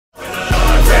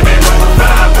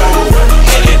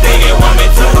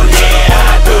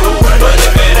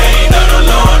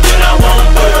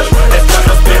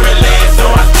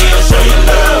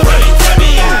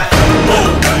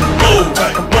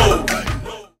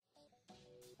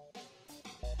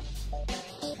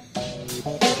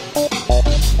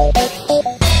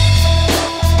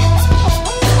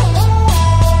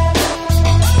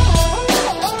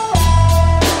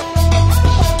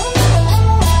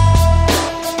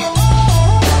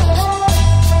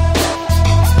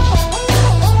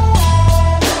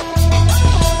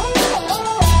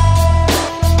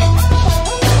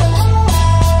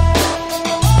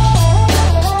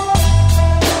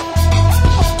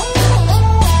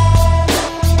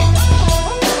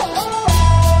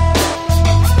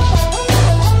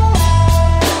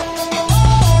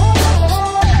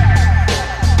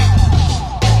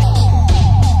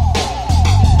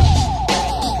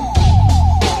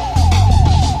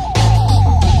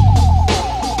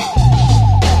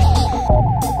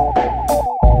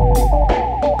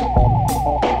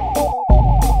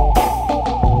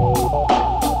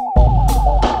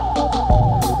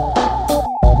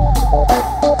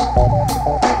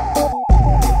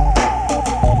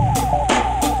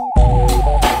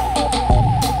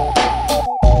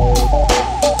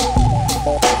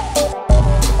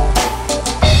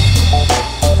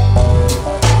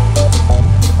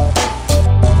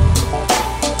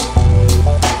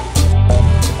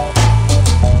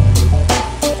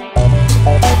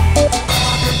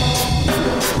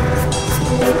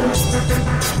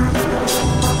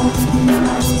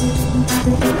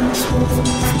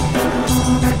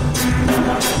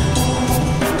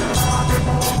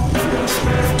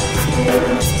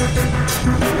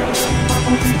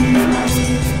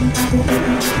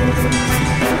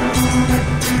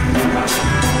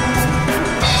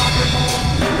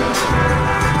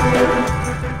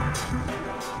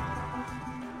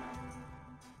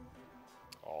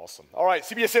Awesome. All right,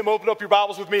 CBSM, open up your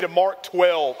Bibles with me to Mark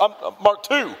 12. Mark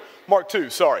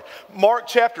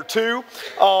chapter 2.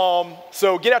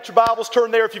 So get out your Bibles,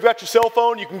 turn there. If you've got your cell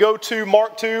phone, you can go to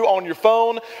Mark 2 on your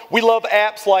phone. We love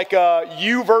apps like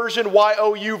YouVersion,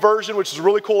 Y-O-U version, which is a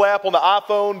really cool app on the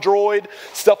iPhone, Droid,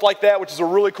 stuff like that, which is a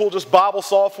really cool just Bible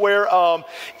software.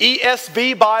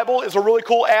 ESV Bible is a really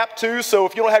cool app too. So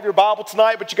if you don't have your Bible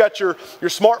tonight, but you got your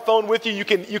smartphone with you, you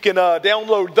can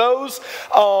download those.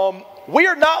 We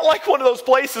are not like one of those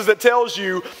places that tells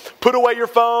you, put away your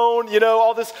phone,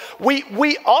 all this.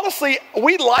 We honestly,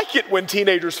 we like it when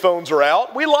teenagers' phones are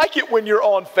out. We like it when you're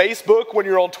on Facebook, when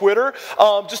you're on Twitter,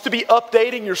 just to be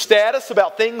updating your status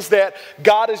about things that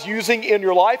God is using in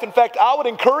your life. In fact, I would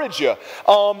encourage you,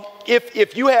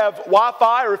 if you have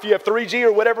Wi-Fi or if you have 3G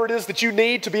or whatever it is that you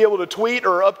need to be able to tweet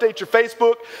or update your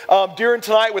Facebook during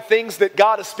tonight with things that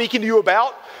God is speaking to you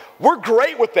about, we're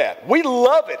great with that. We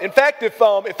love it. In fact,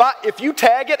 if you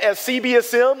tag it as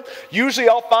CBSM, usually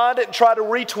I'll find it and try to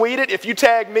retweet it. If you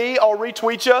tag me, I'll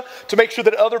retweet you to make sure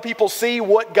that other people see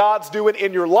what God's doing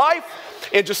in your life,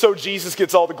 and just so Jesus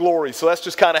gets all the glory. So that's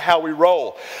just kind of how we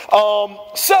roll.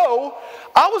 So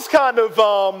I was kind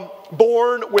of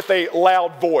born with a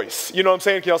loud voice. You know what I'm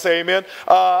saying? Can y'all say amen?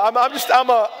 I'm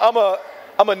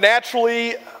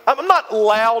not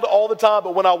loud all the time,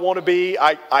 but when I want to be,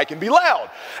 I can be loud.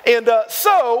 And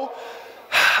so,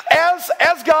 as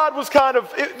God was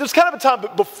there's kind of a time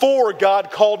before God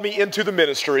called me into the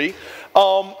ministry.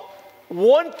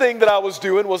 One thing that I was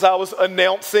doing was I was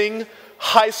announcing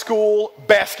high school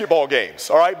basketball games,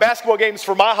 all right? Basketball games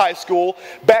for my high school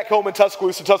back home in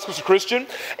Tuscaloosa Christian.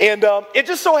 And it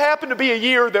just so happened to be a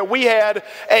year that we had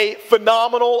a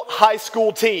phenomenal high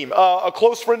school team. A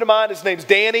close friend of mine, his name's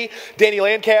Danny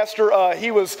Lancaster.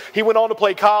 He went on to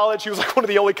play college. He was like one of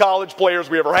the only college players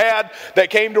we ever had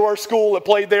that came to our school that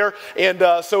played there.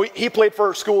 And so he played for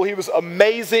our school. He was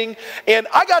amazing. And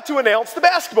I got to announce the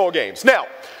basketball games. Now,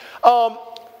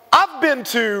 I've been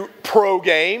to pro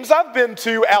games. I've been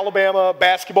to Alabama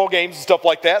basketball games and stuff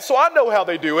like that, so I know how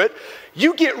they do it.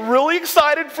 You get really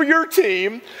excited for your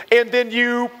team, and then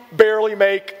you barely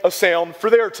make a sound for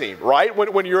their team, right,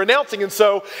 when you're announcing. And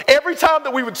so every time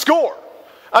that we would score,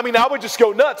 I would just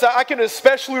go nuts. I can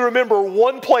especially remember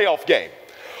one playoff game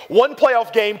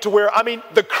to where,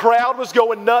 the crowd was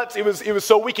going nuts. It was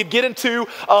so we could get into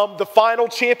the final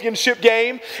championship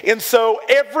game. And so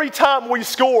every time we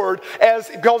scored,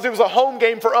 because it was a home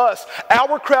game for us,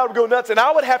 our crowd would go nuts, and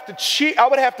I would have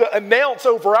to announce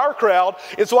over our crowd.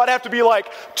 And so I'd have to be like,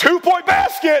 2-point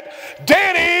basket,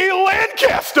 Danny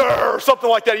Lancaster, or something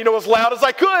like that, as loud as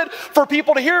I could for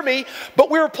people to hear me. But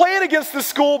we were playing against this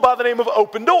school by the name of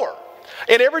Open Door.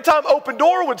 And every time Open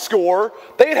Door would score,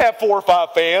 they'd have 4 or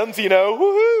 5 fans,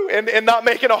 woohoo, and not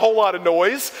making a whole lot of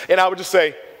noise. And I would just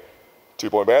say,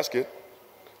 2-point basket,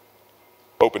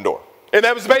 Open Door. And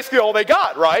that was basically all they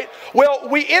got, right? Well,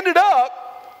 we ended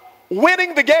up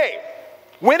winning the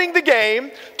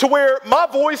game to where my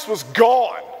voice was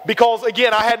gone. Because,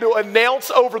 again, I had to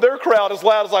announce over their crowd as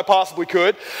loud as I possibly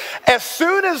could. As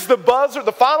soon as the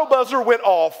final buzzer went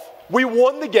off, we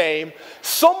won the game.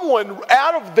 Someone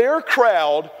out of their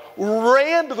crowd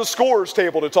ran to the scorer's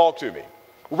table to talk to me.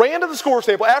 Ran to the scorer's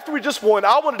table. After we just won,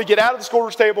 I wanted to get out of the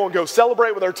scorer's table and go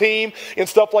celebrate with our team and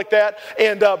stuff like that.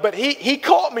 And but he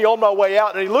caught me on my way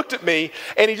out, and he looked at me,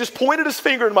 and he just pointed his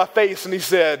finger in my face, and he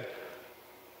said,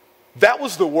 "That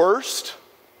was the worst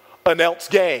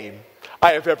announced game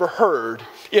I have ever heard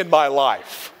in my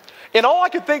life." And all I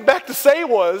could think back to say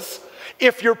was,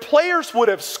 if your players would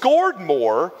have scored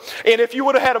more, and if you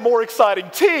would have had a more exciting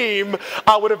team,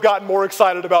 I would have gotten more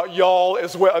excited about y'all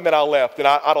as well. And then I left, and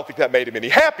I don't think that made him any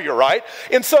happier, right?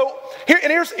 And so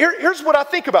here's what I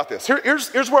think about this.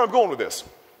 Here's where I'm going with this.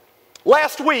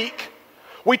 Last week,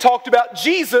 we talked about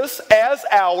Jesus as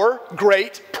our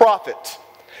great prophet.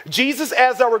 Jesus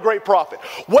as our great prophet.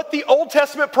 What the Old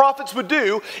Testament prophets would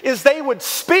do is they would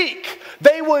speak,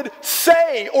 they would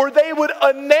say, or they would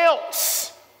announce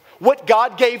what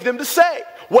God gave them to say,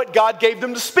 what God gave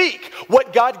them to speak,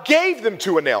 what God gave them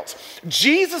to announce.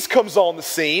 Jesus comes on the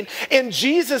scene, and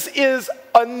Jesus is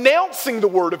announcing the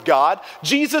Word of God.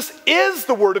 Jesus is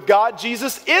the Word of God.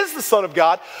 Jesus is the Son of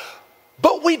God.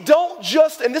 But we don't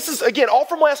just, and this is, again, all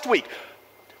from last week,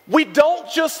 we don't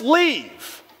just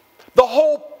leave the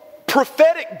whole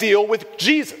prophetic deal with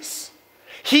Jesus.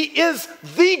 He is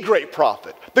the great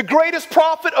prophet, the greatest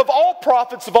prophet of all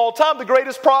prophets of all time, the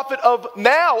greatest prophet of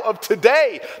now, of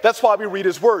today. That's why we read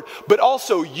his word. But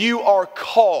also, you are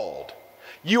called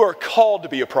to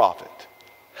be a prophet.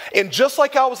 And just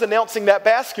like I was announcing that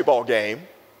basketball game,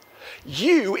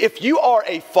 If you are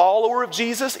a follower of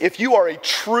Jesus, if you are a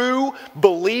true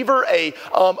believer, a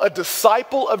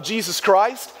disciple of Jesus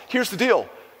Christ, here's the deal.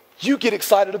 You get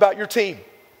excited about your team.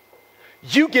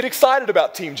 You get excited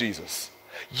about Team Jesus.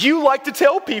 You like to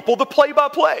tell people the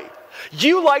play-by-play.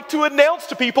 You like to announce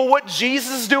to people what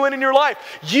Jesus is doing in your life.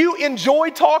 You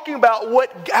enjoy talking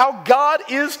about how God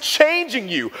is changing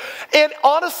you. And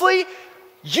honestly,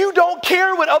 you don't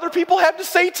care what other people have to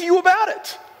say to you about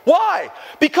it. Why?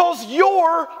 Because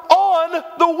you're on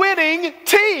the winning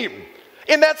team.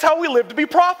 And that's how we live to be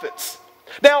prophets.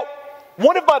 Now,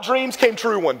 one of my dreams came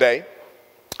true one day.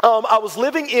 I was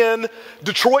living in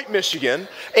Detroit, Michigan,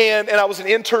 and I was an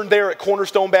intern there at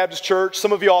Cornerstone Baptist Church.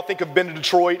 Some of y'all I think have been to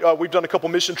Detroit. We've done a couple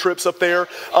mission trips up there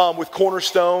with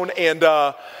Cornerstone, and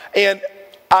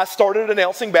I started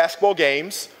announcing basketball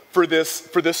games for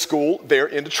this school there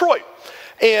in Detroit.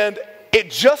 And it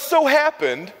just so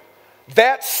happened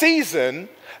that season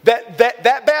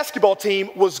that basketball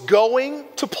team was going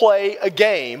to play a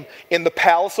game in the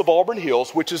Palace of Auburn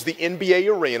Hills, which is the NBA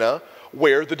arena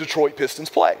where the Detroit Pistons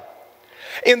play.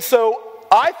 And so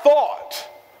I thought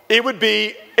it would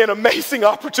be an amazing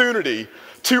opportunity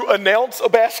to announce a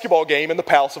basketball game in the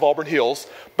Palace of Auburn Hills,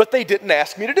 but they didn't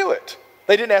ask me to do it.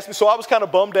 They didn't ask me, so I was kind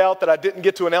of bummed out that I didn't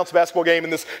get to announce a basketball game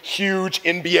in this huge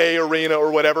NBA arena or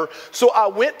whatever. So I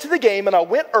went to the game, and I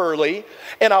went early,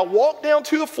 and I walked down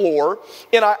to the floor,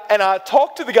 and I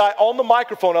talked to the guy on the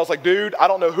microphone. I was like, dude, I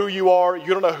don't know who you are. You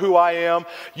don't know who I am.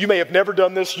 You may have never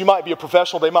done this. You might be a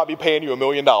professional. They might be paying you $1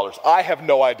 million. I have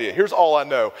no idea. Here's all I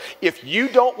know. If you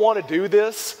don't want to do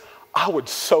this, I would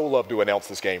so love to announce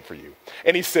this game for you.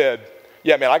 And he said,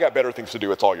 yeah, man, I got better things to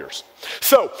do. It's all yours.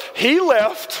 So he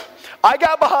left. I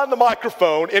got behind the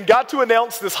microphone and got to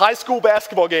announce this high school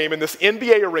basketball game in this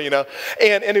NBA arena,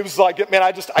 and it was like, man,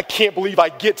 I can't believe I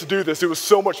get to do this. It was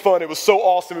so much fun. It was so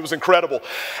awesome. It was incredible.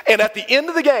 And at the end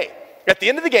of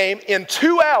the game, in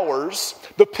 2 hours,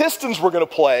 the Pistons were going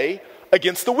to play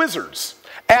against the Wizards.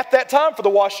 At that time, for the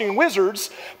Washington Wizards,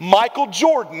 Michael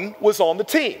Jordan was on the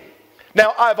team.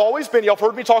 Now, y'all have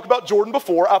heard me talk about Jordan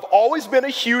before. I've always been a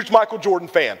huge Michael Jordan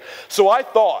fan. So I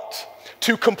thought,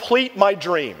 to complete my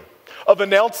dream of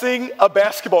announcing a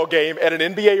basketball game at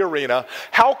an NBA arena,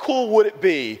 how cool would it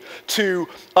be to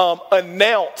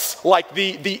announce like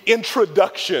the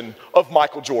introduction of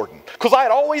Michael Jordan? Because I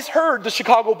had always heard the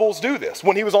Chicago Bulls do this.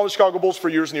 When he was on the Chicago Bulls for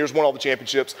years and years, won all the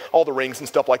championships, all the rings and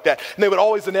stuff like that. And they would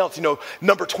always announce,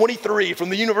 number 23 from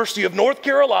the University of North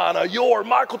Carolina, your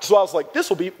Michael. So I was like,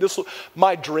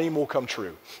 my dream will come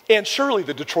true. And surely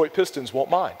the Detroit Pistons won't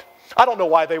mind. I don't know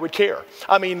why they would care.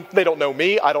 I mean, they don't know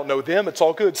me. I don't know them. It's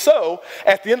all good. So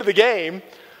at the end of the game,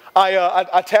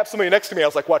 I tapped somebody next to me. I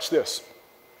was like, watch this.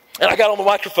 And I got on the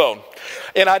microphone.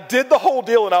 And I did the whole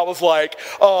deal. And I was like,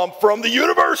 from the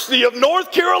University of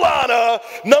North Carolina,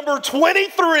 number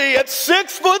 23 at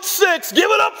 6'6",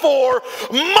 give it up for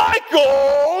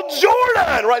Michael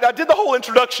Jordan. Right? I did the whole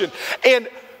introduction. And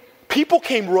people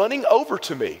came running over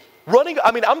to me.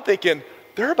 I'm thinking,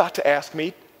 they're about to ask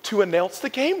me to announce the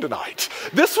game tonight.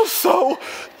 This was so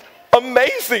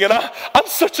amazing, and I'm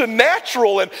such a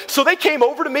natural. And so they came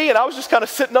over to me, and I was just kind of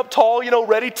sitting up tall,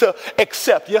 ready to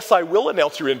accept. Yes, I will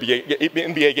announce your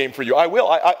NBA game for you. I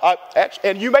will.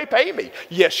 And you may pay me.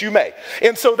 Yes, you may.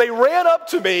 And so they ran up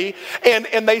to me,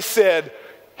 and they said,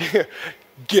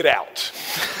 get out.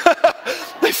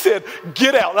 They said,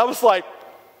 get out. And I was like,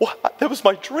 what? That was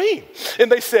my dream.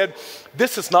 And they said,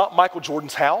 this is not Michael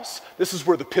Jordan's house. This is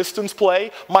where the Pistons play.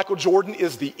 Michael Jordan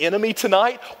is the enemy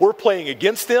tonight. We're playing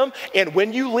against them. And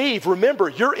when you leave, remember,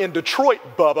 you're in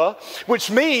Detroit, Bubba,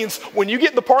 which means when you get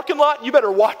in the parking lot, you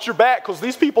better watch your back because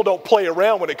these people don't play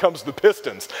around when it comes to the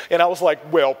Pistons. And I was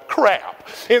like, well, crap.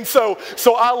 And so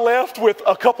I left with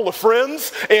a couple of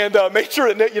friends and made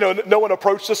sure that no one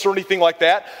approached us or anything like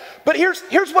that. But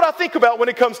here's what I think about when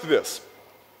it comes to this.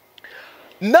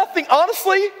 Nothing,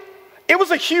 honestly, it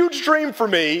was a huge dream for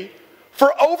me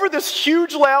for over this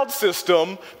huge loud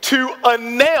system to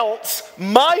announce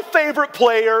my favorite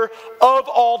player of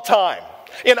all time.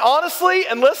 And honestly,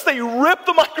 unless they ripped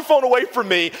the microphone away from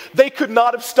me, they could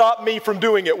not have stopped me from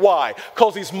doing it. Why?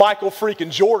 Because he's Michael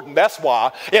freaking Jordan, that's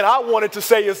why. And I wanted to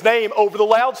say his name over the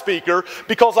loudspeaker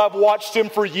because I've watched him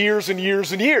for years and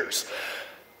years and years.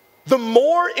 The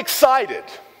more excited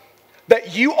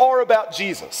that you are about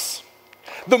Jesus,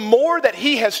 the more that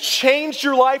he has changed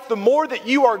your life, the more that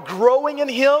you are growing in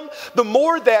him, the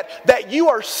more that you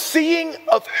are seeing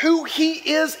of who he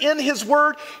is in his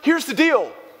word. Here's the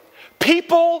deal.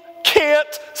 People can't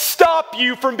stop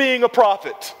you from being a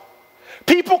prophet.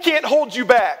 People can't hold you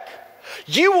back.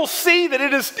 you will see that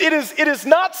it is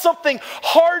not something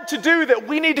hard to do that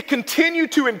we need to continue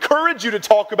to encourage you to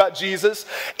talk about Jesus.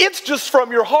 It's just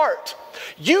from your heart.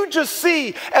 You just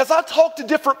see, as I talk to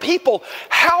different people,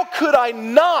 how could I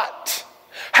not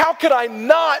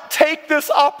take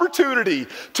this opportunity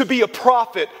to be a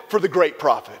prophet for the great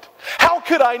prophet? How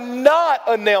could I not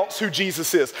announce who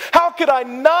Jesus is? How could I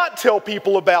not tell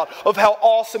people of how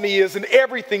awesome he is and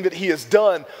everything that he has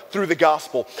done through the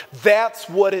gospel? That's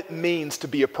what it means to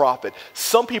be a prophet.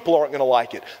 Some people aren't going to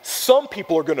like it. Some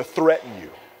people are going to threaten you.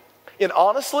 And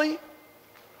honestly,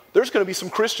 there's going to be some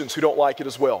Christians who don't like it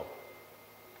as well.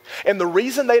 And the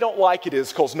reason they don't like it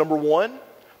is because, number one,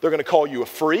 they're going to call you a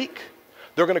freak.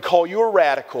 They're going to call you a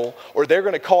radical, or they're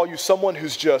going to call you someone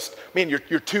who's just, man, you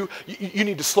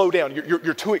need to slow down.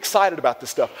 You're too excited about this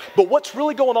stuff. But what's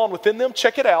really going on within them,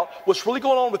 check it out. What's really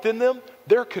going on within them,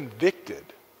 they're convicted.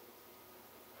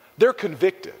 They're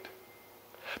convicted.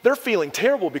 They're feeling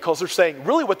terrible because they're saying,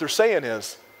 really what they're saying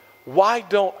is, why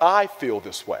don't I feel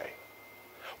this way?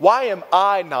 Why am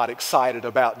I not excited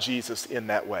about Jesus in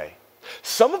that way?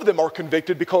 Some of them are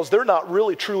convicted because they're not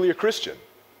really truly a Christian.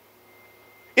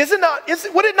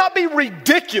 Would it not be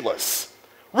ridiculous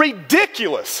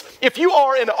if you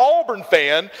are an Auburn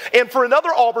fan and for another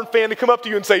Auburn fan to come up to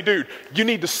you and say, dude, you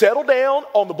need to settle down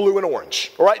on the blue and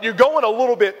orange, all right? You're going a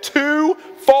little bit too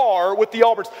far with the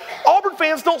Auburns. Auburn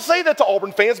fans don't say that to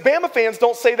Auburn fans. Bama fans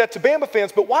don't say that to Bama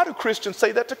fans, but why do Christians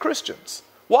say that to Christians?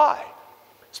 Why?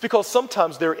 It's because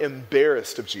sometimes they're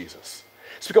embarrassed of Jesus.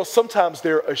 It's because sometimes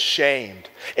they're ashamed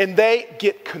and they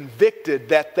get convicted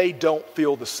that they don't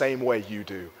feel the same way you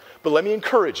do. But let me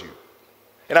encourage you,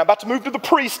 and I'm about to move to the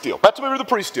priest deal. Let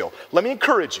me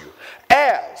encourage you,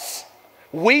 as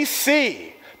we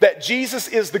see that Jesus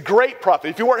is the great prophet.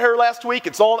 If you weren't here last week,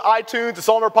 it's on iTunes, it's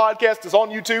on our podcast, it's on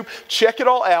YouTube. Check it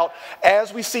all out.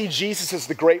 As we see Jesus as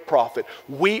the great prophet,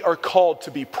 we are called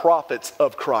to be prophets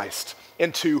of Christ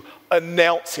and to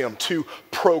announce him, to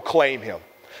proclaim him.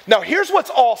 Now, here's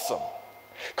what's awesome.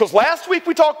 Because last week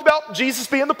we talked about Jesus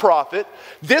being the prophet.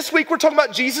 This week we're talking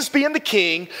about Jesus being the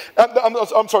king.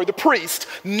 The priest.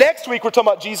 Next week we're talking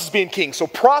about Jesus being king. So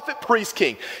prophet, priest,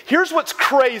 king. Here's what's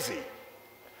crazy.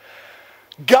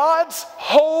 God's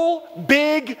whole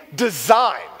big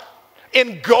design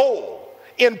and goal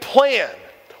and plan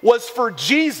was for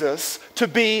Jesus to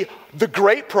be the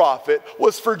great prophet,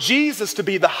 was for Jesus to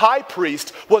be the high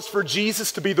priest, was for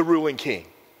Jesus to be the ruling king.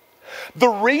 The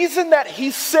reason that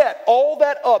he set all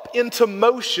that up into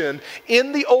motion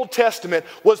in the Old Testament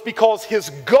was because his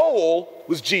goal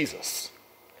was Jesus.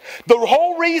 The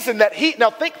whole reason that now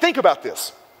think about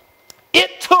this.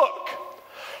 It took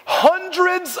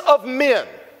hundreds of men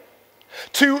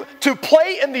to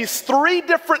play in these three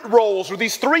different roles, or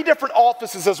these three different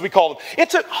offices as we call them. It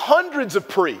took hundreds of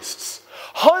priests,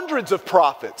 hundreds of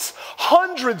prophets,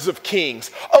 hundreds of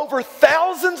kings, over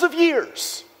thousands of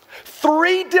years.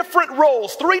 Three different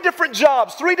roles, three different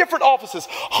jobs, three different offices,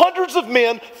 hundreds of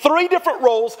men, three different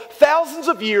roles, thousands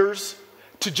of years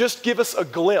to just give us a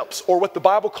glimpse, or what the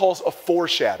Bible calls a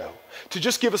foreshadow, to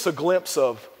just give us a glimpse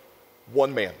of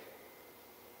one man.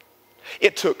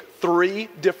 It took three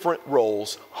different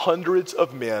roles, hundreds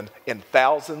of men, and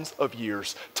thousands of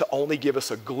years to only give us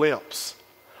a glimpse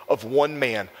of one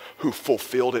man who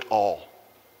fulfilled it all.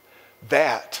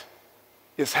 That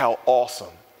is how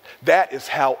awesome. That is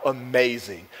how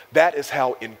amazing, that is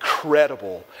how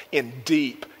incredible and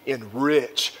deep and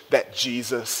rich that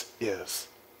Jesus is.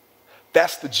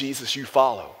 That's the Jesus you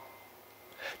follow.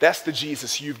 That's the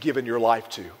Jesus you've given your life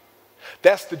to.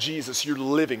 That's the Jesus you're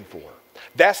living for.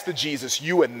 That's the Jesus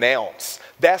you announce.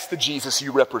 That's the Jesus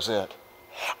you represent.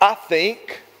 I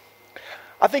think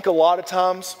a lot of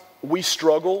times we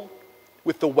struggle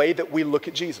with the way that we look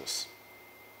at Jesus.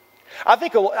 I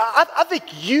think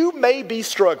you may be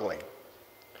struggling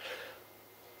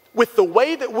with the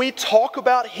way that we talk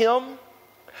about him.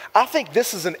 I think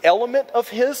this is an element of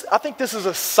his. I think this is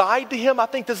a side to him. I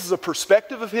think this is a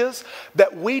perspective of his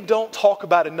that we don't talk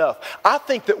about enough. I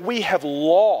think that we have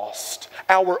lost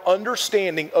our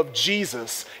understanding of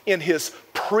Jesus in his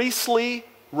priestly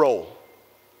role.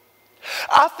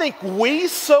 I think we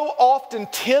so often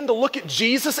tend to look at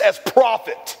Jesus as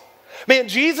prophet. Man,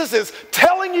 Jesus is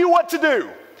telling you what to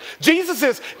do. Jesus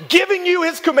is giving you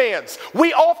his commands.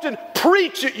 We often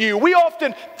preach at you. We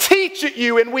often teach at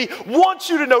you, and we want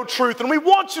you to know truth, and we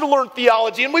want you to learn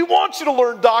theology, and we want you to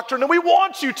learn doctrine, and we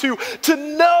want you to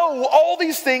know all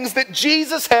these things that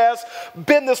Jesus has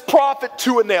been this prophet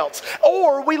to announce.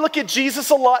 Or we look at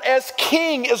Jesus a lot as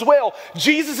king as well.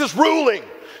 Jesus is ruling.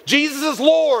 Jesus is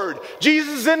Lord.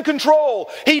 Jesus is in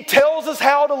control. He tells us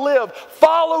how to live.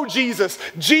 Follow Jesus.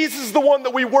 Jesus is the one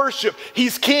that we worship.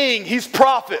 He's king. He's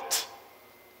prophet.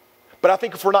 But I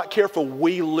think if we're not careful,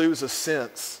 we lose a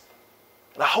sense.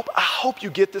 And I hope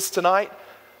you get this tonight.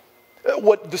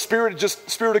 What the Spirit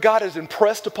of God has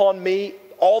impressed upon me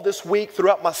all this week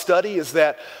throughout my study is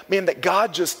that, man, that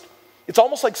God just, it's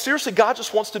almost like seriously God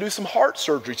just wants to do some heart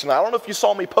surgery tonight. I don't know if you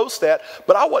saw me post that,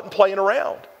 but I wasn't playing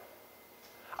around.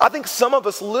 I think some of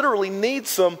us literally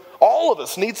all of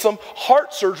us need some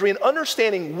heart surgery and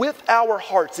understanding with our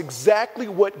hearts exactly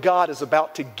what God is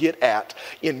about to get at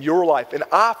in your life. And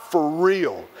I, for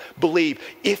real, believe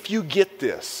if you get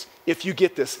this,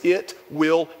 it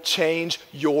will change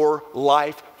your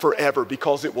life forever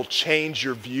because it will change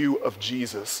your view of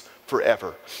Jesus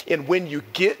forever. And when you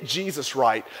get Jesus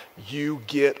right, you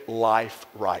get life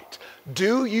right.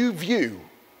 Do you view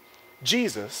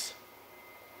Jesus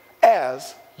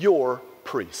as your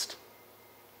priest?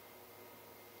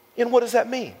 And what does that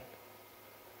mean?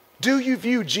 Do you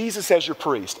view Jesus as your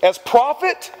priest? As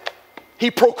prophet,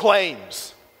 he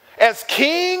proclaims. As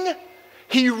king,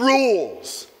 he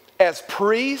rules. As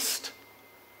priest,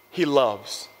 he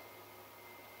loves.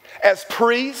 As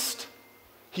priest,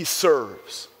 he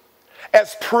serves.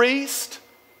 As priest,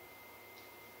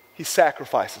 he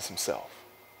sacrifices himself.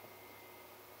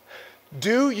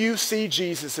 Do you see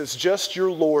Jesus as just your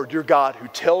Lord, your God, who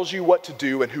tells you what to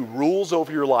do and who rules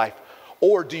over your life?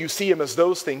 Or do you see him as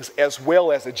those things as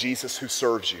well as a Jesus who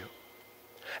serves you?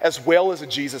 As well as a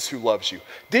Jesus who loves you?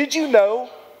 Did you know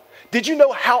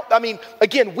how,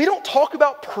 again, we don't talk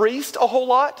about priest a whole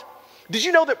lot. Did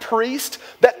you know that priest,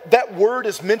 that word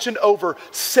is mentioned over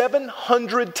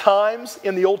 700 times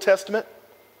in the Old Testament?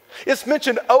 It's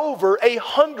mentioned over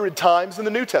 100 times in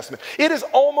the New Testament. It is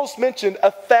almost mentioned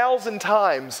 1,000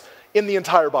 times in the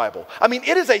entire Bible.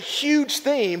 It is a huge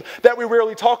theme that we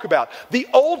rarely talk about. The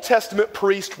Old Testament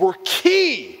priests were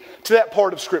key to that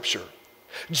part of Scripture.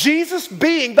 Jesus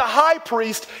being the high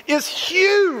priest is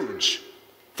huge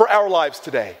for our lives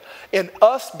today. And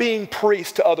us being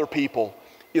priests to other people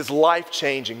is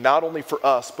life-changing, not only for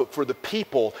us, but for the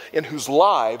people in whose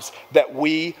lives that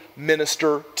we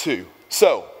minister to.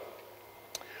 So,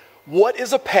 what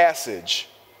is a passage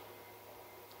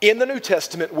in the New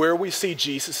Testament where we see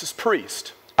Jesus as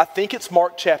priest? I think it's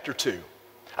Mark chapter 2.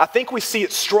 I think we see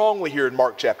it strongly here in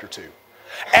Mark chapter 2.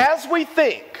 As we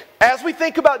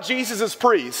think about Jesus as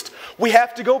priest, we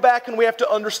have to go back and we have to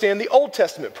understand the Old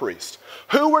Testament priest.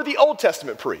 Who were the Old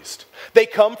Testament priests? They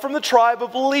come from the tribe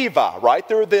of Levi, right?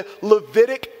 They're the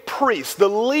Levitic priests, the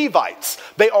Levites.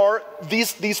 They are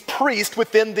these priests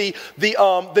within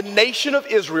the nation of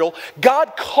Israel.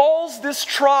 God calls this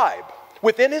tribe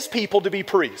within his people to be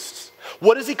priests.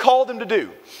 What does he call them to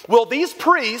do? Well, these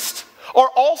priests are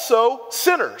also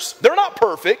sinners. They're not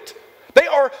perfect. They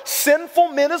are sinful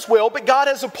men as well, but God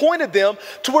has appointed them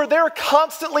to where they're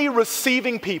constantly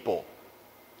receiving people.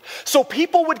 So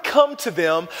people would come to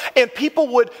them and people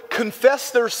would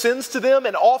confess their sins to them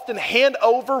and often hand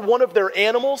over one of their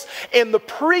animals, and the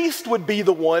priest would be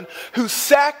the one who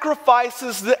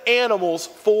sacrifices the animals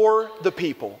for the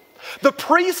people. The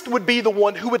priest would be the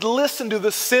one who would listen to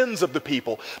the sins of the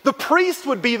people. The priest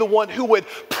would be the one who would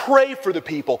pray for the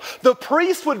people. The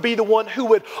priest would be the one who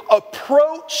would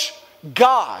approach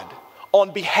God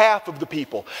on behalf of the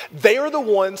people. They are the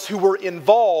ones who were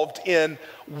involved in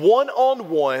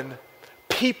one-on-one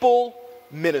people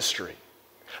ministry.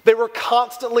 They were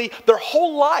constantly, their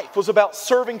whole life was about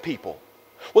serving people,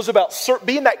 was about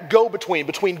being that go-between,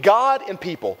 between God and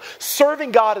people,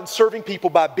 serving God and serving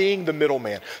people by being the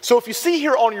middleman. So if you see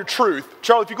here on your truth,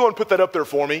 Charlie, if you go and put that up there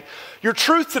for me, your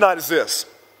truth tonight is this.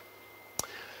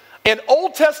 An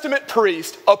Old Testament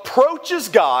priest approaches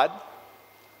God,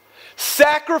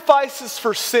 sacrifices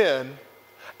for sin,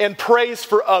 and prays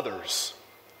for others.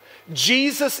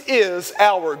 Jesus is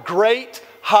our great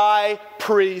high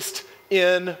priest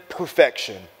in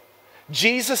perfection.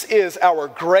 Jesus is our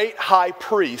great high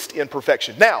priest in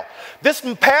perfection. Now, this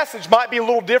passage might be a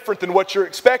little different than what you're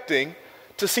expecting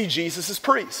to see Jesus as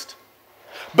priest.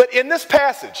 But in this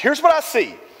passage, here's what I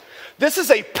see. This is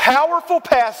a powerful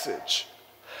passage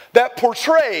that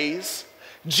portrays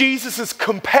Jesus'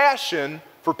 compassion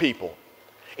for people.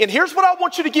 And here's what I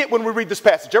want you to get when we read this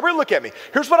passage. Everybody look at me.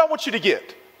 Here's what I want you to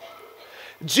get.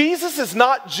 Jesus is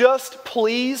not just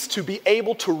pleased to be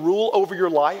able to rule over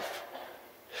your life.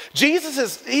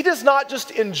 He does not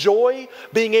just enjoy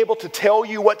being able to tell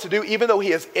you what to do, even though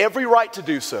he has every right to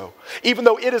do so, even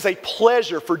though it is a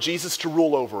pleasure for Jesus to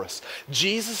rule over us.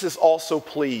 Jesus is also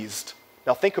pleased,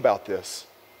 now think about this,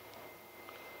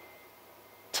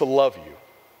 to love you.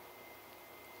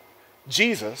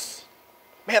 Jesus,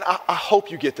 man, I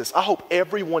hope you get this. I hope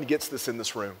everyone gets this in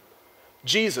this room.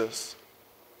 Jesus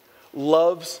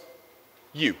loves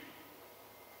you.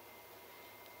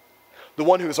 The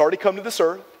one who has already come to this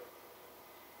earth,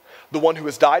 the one who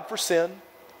has died for sin,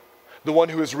 the one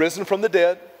who has risen from the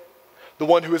dead, the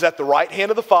one who is at the right hand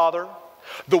of the Father,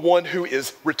 the one who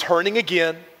is returning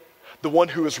again, the one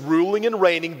who is ruling and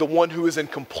reigning, the one who is in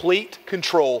complete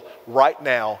control right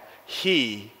now.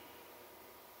 He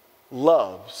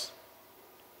loves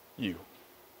you.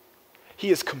 He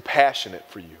is compassionate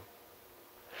for you.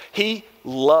 He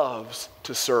loves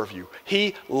to serve you.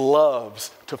 He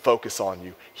loves to focus on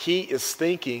you. He is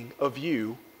thinking of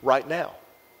you right now.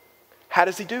 How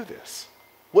does he do this?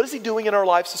 What is he doing in our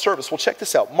lives to serve us? Well, check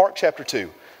this out. Mark chapter 2.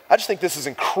 I just think this is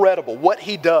incredible what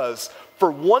he does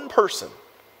for one person.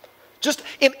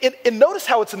 And notice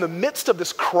how it's in the midst of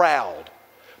this crowd.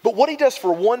 But what he does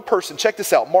for one person, check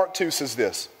this out. Mark 2 says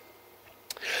this.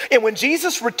 And when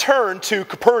Jesus returned to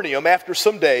Capernaum after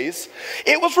some days,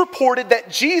 it was reported that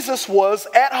Jesus was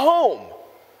at home.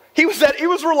 He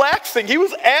was relaxing. He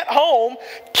was at home,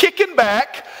 kicking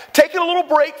back, taking a little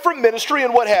break from ministry,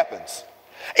 and what happens?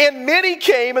 And many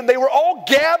came, and they were all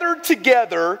gathered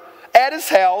together at his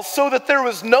house, so that there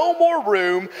was no more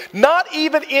room, not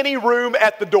even any room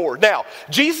at the door. Now,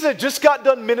 Jesus had just got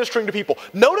done ministering to people.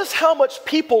 Notice how much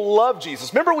people love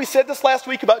Jesus. Remember we said this last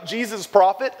week about Jesus'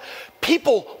 prophet?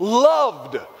 People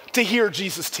loved to hear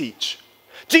Jesus teach.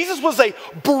 Jesus was a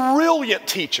brilliant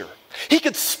teacher. He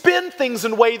could spin things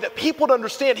in a way that people would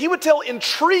understand. He would tell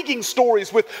intriguing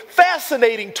stories with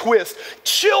fascinating twists.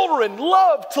 Children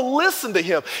loved to listen to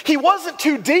him. He wasn't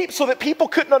too deep so that people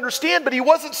couldn't understand, but he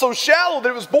wasn't so shallow that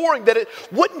it was boring that it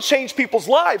wouldn't change people's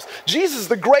lives. Jesus is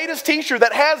the greatest teacher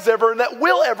that has ever and that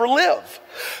will ever live.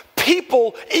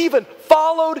 People even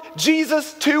followed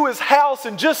Jesus to his house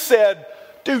and just said,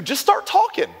 dude, just start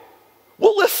talking.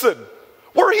 We'll listen.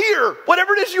 We're here.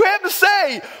 Whatever it is you have to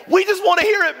say, we just want to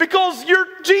hear it because you're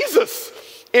Jesus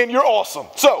and you're awesome.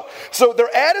 So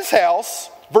they're at his house,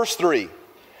 verse 3.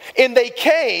 And they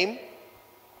came,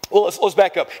 well, let's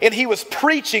back up. And he was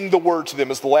preaching the word to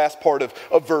them is the last part of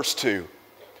verse 2.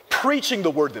 Preaching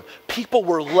the word to them. People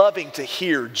were loving to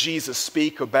hear Jesus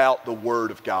speak about the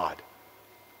word of God.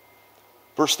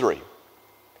 Verse 3.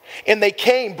 And they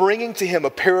came bringing to him a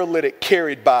paralytic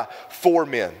carried by 4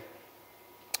 men.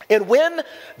 And when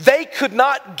they could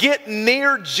not get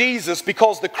near Jesus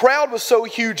because the crowd was so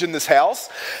huge in this house,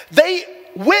 they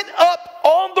went up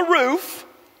on the roof.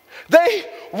 They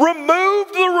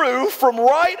removed the roof from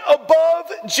right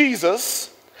above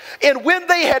Jesus. And when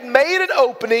they had made an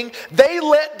opening, they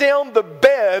let down the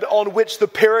bed on which the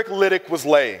paralytic was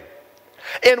laying.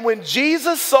 And when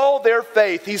Jesus saw their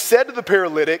faith, he said to the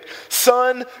paralytic,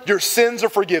 "Son, your sins are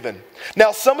forgiven."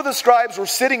 Now some of the scribes were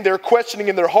sitting there questioning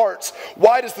in their hearts,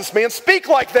 "Why does this man speak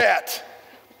like that?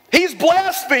 He's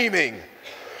blaspheming.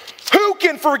 Who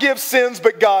can forgive sins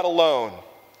but God alone?"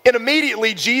 And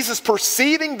immediately Jesus,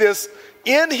 perceiving this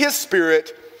in his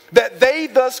spirit, that they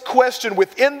thus questioned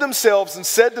within themselves, and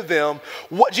said to them,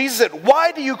 Jesus said,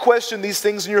 "Why do you question these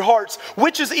things in your hearts?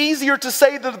 Which is easier to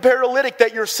say to the paralytic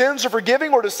that your sins are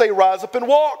forgiven, or to say, rise up and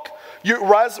walk?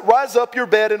 Rise up your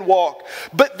bed and walk.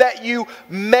 But that you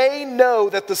may know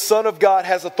that the Son of God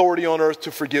has authority on earth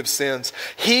to forgive sins."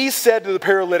 He said to the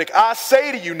paralytic, "I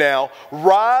say to you now,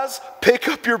 rise, pick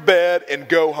up your bed, and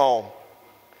go home."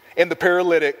 And the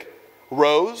paralytic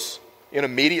rose and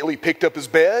immediately picked up his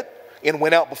bed and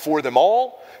went out before them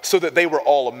all, so that they were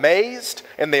all amazed,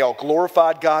 and they all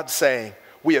glorified God, saying,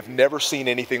 "We have never seen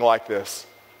anything like this."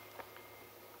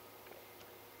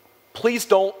 Please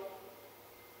don't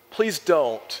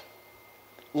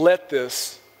let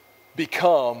this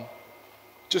become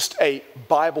just a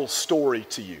Bible story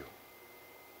to you.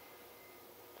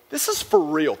 This is for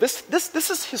real. This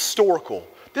is historical.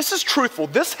 This is truthful.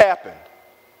 This happened.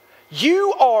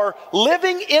 You are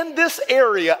living in this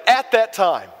area at that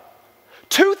time.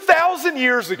 2,000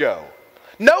 years ago.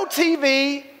 No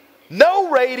TV, no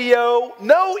radio,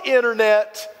 no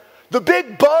internet. The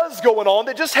big buzz going on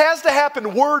that just has to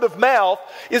happen word of mouth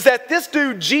is that this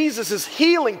dude Jesus is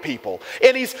healing people,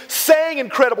 and he's saying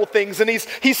incredible things, and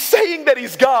he's saying that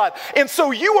he's God. And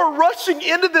so you are rushing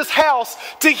into this house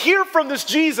to hear from this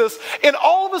Jesus, and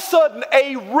all of a sudden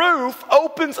a roof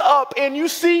opens up and you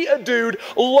see a dude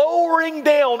lowering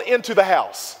down into the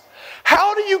house.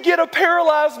 How do you get a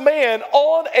paralyzed man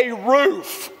on a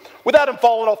roof without him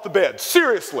falling off the bed?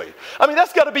 Seriously. I mean,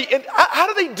 that's got to be, and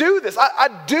how do they do this?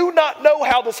 I do not know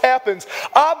how this happens.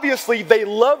 Obviously, they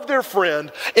love their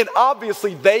friend, and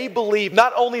obviously they believe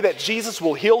not only that Jesus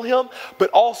will heal him, but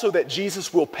also that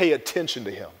Jesus will pay attention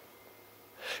to him.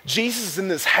 Jesus is in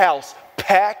this house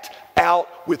packed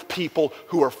out with people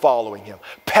who are following him,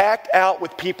 packed out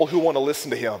with people who want to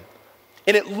listen to him.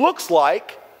 And it looks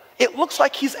like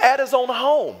he's at his own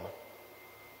home.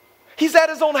 He's at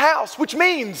his own house, which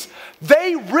means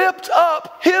they ripped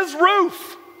up his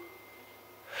roof.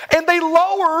 And they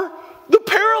lower the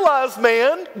paralyzed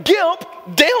man, Gimp,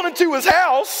 down into his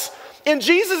house. And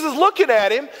Jesus is looking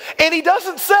at him, and he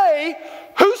doesn't say,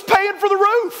 who's paying for the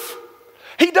roof?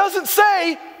 He doesn't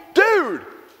say, dude,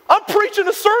 I'm preaching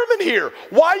a sermon here.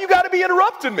 Why you got to be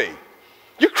interrupting me?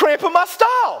 You're cramping my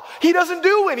style. He doesn't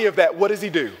do any of that. What does he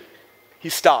do? He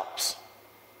stops.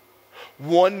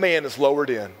 One man is lowered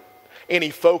in, and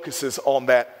he focuses on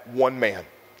that one man.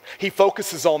 He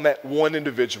focuses on that one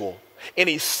individual, and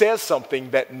he says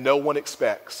something that no one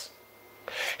expects.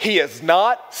 He has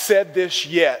not said this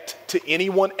yet to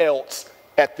anyone else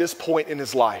at this point in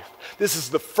his life. This is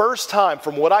the first time,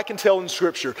 from what I can tell in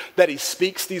Scripture, that he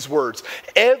speaks these words.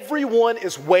 Everyone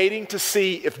is waiting to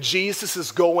see if Jesus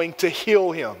is going to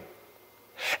heal him.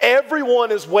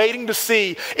 Everyone is waiting to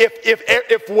see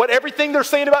if what everything they're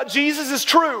saying about Jesus is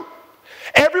true.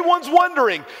 Everyone's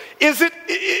wondering, are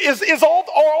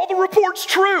all the reports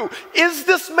true? Is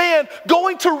this man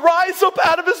going to rise up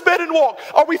out of his bed and walk?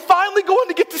 Are we finally going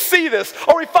to get to see this?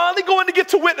 Are we finally going to get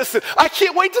to witness it? I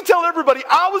can't wait to tell everybody,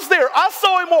 I was there, I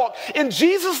saw him walk. And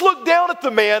Jesus looked down at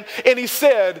the man and he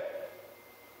said,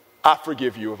 I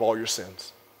forgive you of all your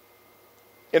sins.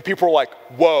 And people are like,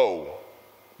 whoa,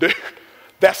 dude,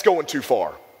 that's going too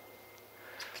far.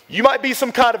 You might be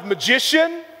some kind of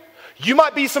magician. You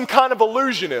might be some kind of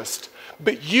illusionist,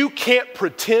 but you can't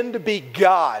pretend to be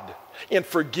God and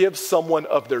forgive someone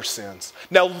of their sins.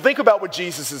 Now think about what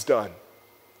Jesus has done.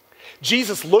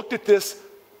 Jesus looked at this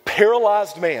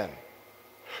paralyzed man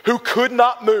who could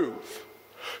not move,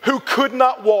 who could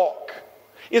not walk.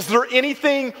 Is there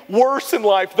anything worse in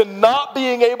life than not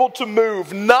being able to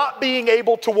move, not being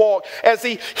able to walk? As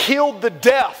he healed the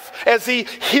deaf, as he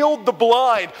healed the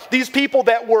blind, these people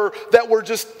that were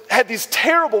just had these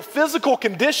terrible physical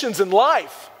conditions in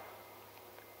life.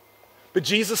 But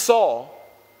Jesus saw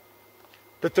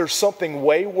that there's something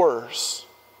way worse.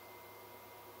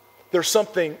 There's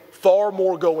something far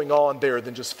more going on there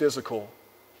than just physical.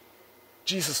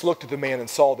 Jesus looked at the man and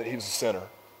saw that he was a sinner.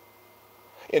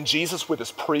 And Jesus, with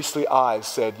his priestly eyes,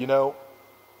 said, you know,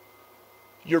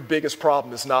 your biggest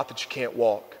problem is not that you can't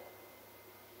walk.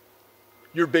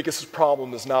 Your biggest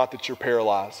problem is not that you're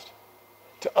paralyzed.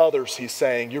 To others, he's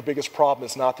saying, your biggest problem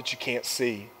is not that you can't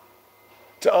see.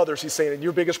 To others, he's saying,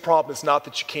 your biggest problem is not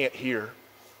that you can't hear.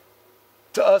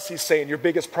 To us, he's saying, your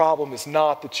biggest problem is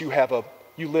not that you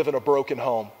live in a broken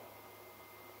home.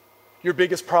 Your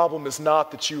biggest problem is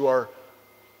not that you are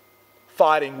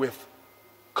fighting with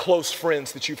close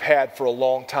friends that you've had for a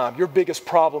long time. Your biggest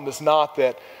problem is not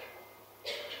that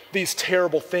these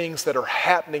terrible things that are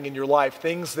happening in your life,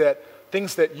 things that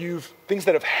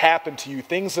have happened to you,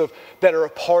 that are a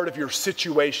part of your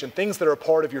situation, things that are a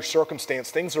part of your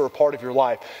circumstance, things that are a part of your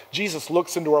life. Jesus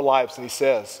looks into our lives and he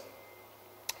says,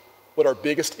 what our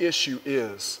biggest issue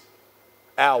is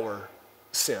our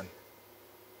sin,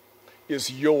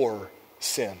 is your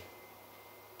sin.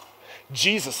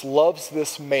 Jesus loves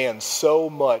this man so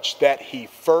much that he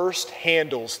first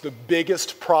handles the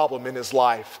biggest problem in his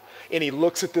life. And he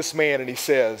looks at this man and he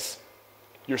says,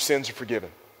 your sins are forgiven.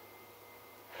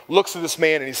 Looks at this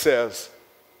man and he says,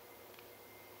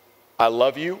 I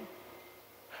love you.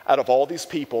 Out of all these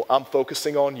people, I'm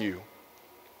focusing on you.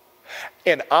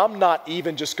 And I'm not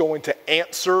even just going to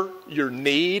answer your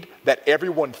need that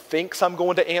everyone thinks I'm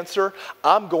going to answer.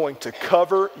 I'm going to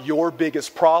cover your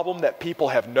biggest problem that people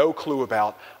have no clue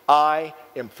about. I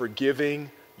am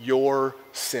forgiving your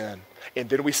sin. And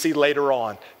then we see later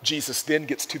on, Jesus then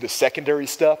gets to the secondary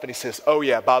stuff and he says, oh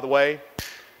yeah, by the way,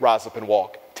 rise up and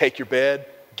walk. Take your bed,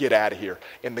 get out of here.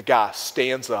 And the guy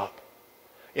stands up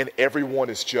and everyone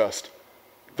is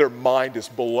their mind is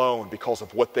blown because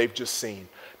of what they've just seen.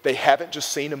 They haven't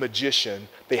just seen a magician.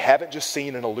 They haven't just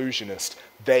seen an illusionist.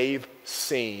 They've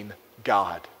seen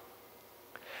God.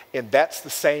 And that's the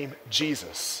same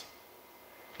Jesus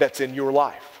that's in your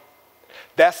life.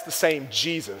 That's the same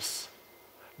Jesus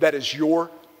that is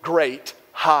your great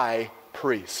high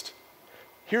priest.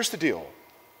 Here's the deal.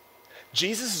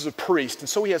 Jesus is a priest, and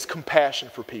so he has compassion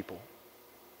for people.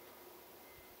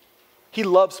 He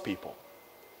loves people.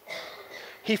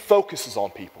 he focuses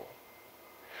on people.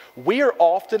 We are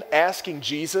often asking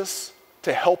Jesus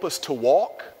to help us to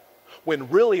walk when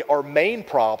really our main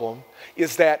problem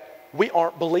is that we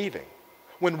aren't believing.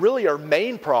 When really our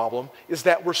main problem is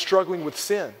that we're struggling with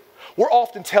sin. We're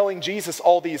often telling Jesus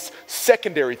all these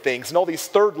secondary things and all these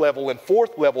third level and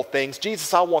fourth level things.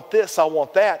 Jesus, I want this, I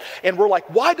want that. And we're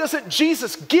like, why doesn't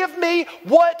Jesus give me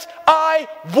what I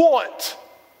want?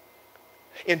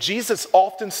 And Jesus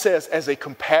often says, as a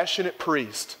compassionate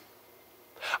priest,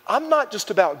 I'm not just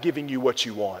about giving you what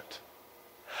you want.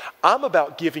 I'm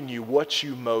about giving you what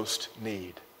you most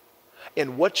need.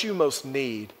 And what you most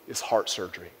need is heart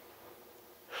surgery.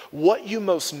 What you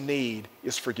most need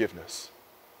is forgiveness.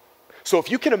 So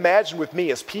if you can imagine with me,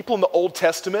 as people in the Old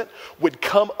Testament would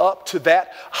come up to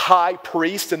that high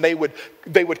priest and they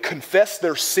would confess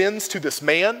their sins to this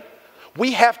man,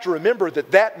 we have to remember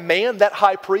that that man, that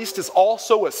high priest, is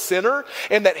also a sinner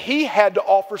and that he had to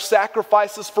offer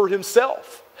sacrifices for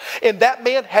himself. And that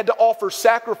man had to offer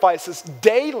sacrifices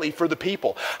daily for the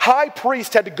people. High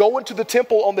priest had to go into the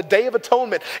temple on the Day of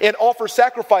Atonement and offer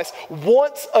sacrifice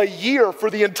once a year for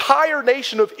the entire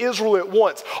nation of Israel at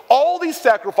once. All these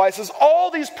sacrifices, all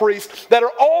these priests that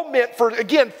are all meant for,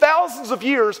 again, thousands of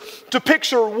years to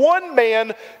picture one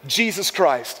man, Jesus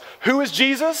Christ. Who is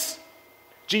Jesus?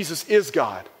 Jesus is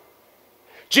God.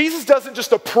 Jesus doesn't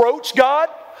just approach God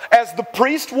as the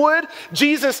priest would.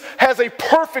 Jesus has a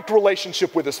perfect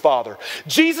relationship with his Father.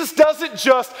 Jesus doesn't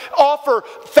just offer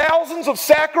thousands of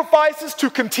sacrifices to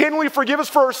continually forgive us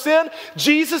for our sin.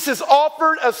 Jesus has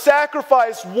offered a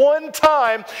sacrifice one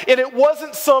time, and it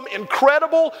wasn't some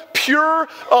incredible, pure,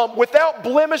 without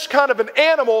blemish kind of an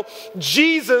animal.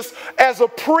 Jesus, as a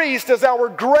priest, as our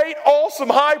great, awesome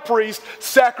high priest,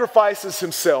 sacrifices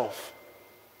himself.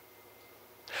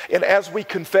 And as we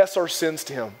confess our sins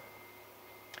to him,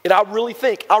 and I really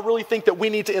think that we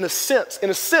need to, in a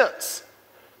sense,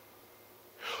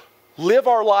 live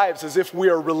our lives as if we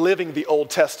are reliving the Old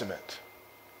Testament.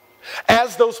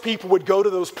 As those people would go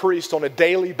to those priests on a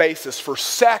daily basis for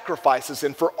sacrifices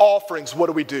and for offerings,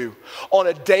 what do? On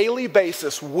a daily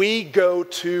basis, we go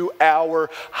to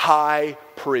our high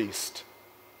priest.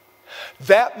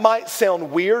 That might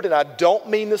sound weird, and I don't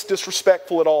mean this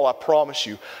disrespectful at all, I promise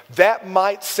you. That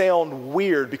might sound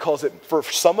weird because for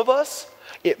some of us,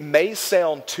 it may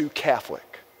sound too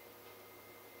Catholic.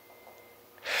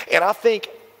 And I think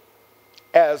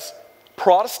as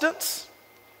Protestants,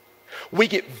 we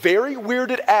get very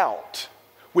weirded out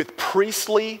with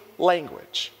priestly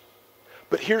language.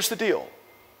 But here's the deal.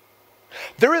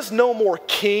 There is no more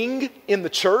king in the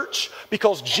church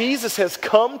because Jesus has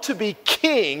come to be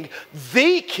king,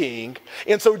 the king.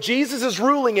 And so Jesus is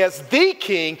ruling as the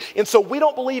king, and so we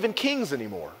don't believe in kings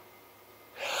anymore.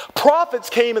 Prophets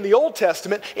came in the Old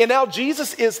Testament, and now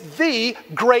Jesus is the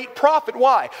great prophet.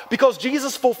 Why? Because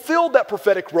Jesus fulfilled that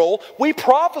prophetic role. We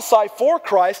prophesy for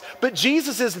Christ, but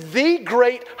Jesus is the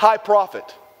great high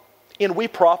prophet, and we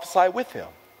prophesy with him.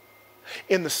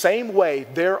 In the same way,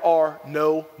 there are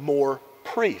no more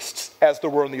priests as there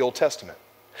were in the Old Testament.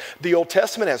 The Old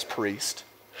Testament has priests.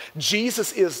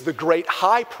 Jesus is the great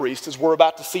high priest, as we're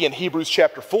about to see in Hebrews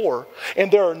chapter 4,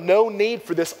 and there are no need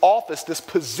for this office, this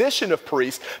position of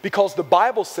priest, because the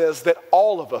Bible says that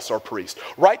all of us are priests.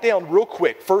 Write down real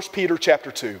quick 1 Peter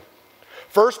chapter 2.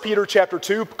 1 Peter chapter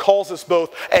 2 calls us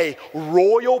both a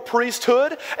royal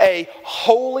priesthood, a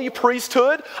holy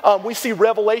priesthood. We see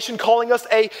Revelation calling us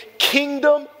a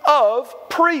kingdom of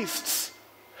priests.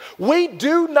 We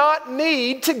do not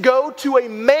need to go to a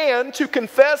man to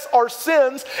confess our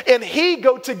sins and he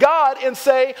go to God and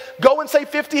say, go and say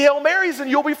 50 Hail Marys and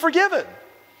you'll be forgiven.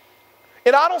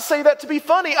 And I don't say that to be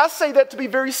funny. I say that to be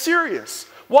very serious.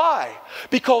 Why?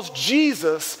 Because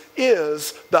Jesus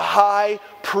is the high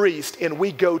priest and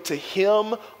we go to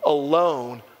him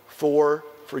alone for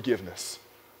forgiveness.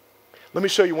 Let me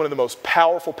show you one of the most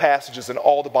powerful passages in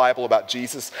all the Bible about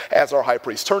Jesus as our high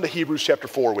priest. Turn to Hebrews chapter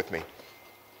 4 with me.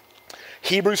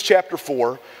 Hebrews chapter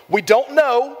 4. We do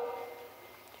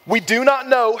not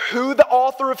know who the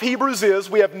author of Hebrews is.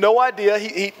 We have no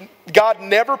idea. God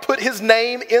never put his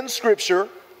name in Scripture.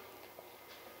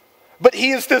 But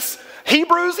he is this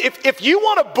Hebrews. If you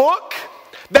want a book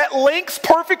that links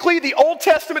perfectly the Old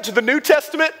Testament to the New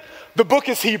Testament, the book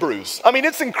is Hebrews. I mean,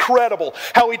 it's incredible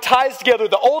how he ties together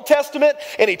the Old Testament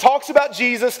and he talks about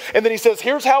Jesus and then he says,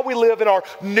 here's how we live in our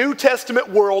New Testament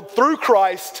world through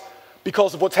Christ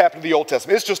because of what's happened in the Old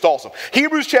Testament. It's just awesome.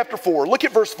 Hebrews chapter 4, look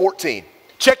at verse 14.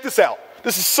 Check this out.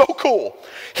 This is so cool.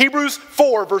 Hebrews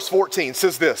 4 verse 14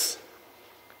 says this.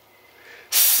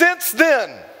 Since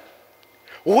then,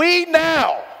 we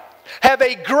now have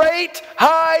a great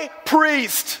high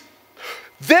priest.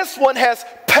 This one has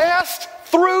passed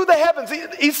through the heavens.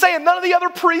 He's saying none of the other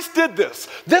priests did this.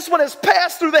 This one has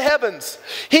passed through the heavens.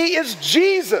 He is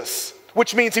Jesus,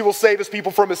 which means he will save his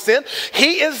people from his sin.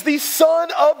 He is the Son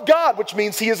of God, which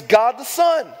means he is God the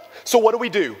Son. So what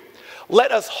do?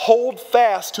 Let us hold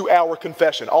fast to our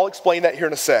confession. I'll explain that here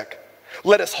in a sec.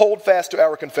 Let us hold fast to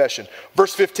our confession.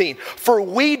 Verse 15, for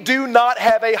we do not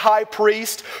have a high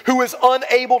priest who is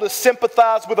unable to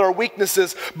sympathize with our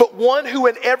weaknesses, but one who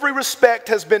in every respect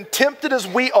has been tempted as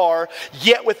we are,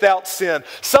 yet without sin.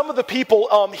 Some of the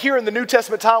people here in the New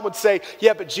Testament time would say,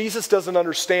 yeah, but Jesus doesn't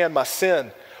understand my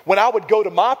sin. When I would go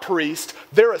to my priest,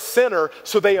 they're a sinner,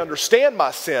 so they understand my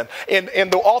sin. And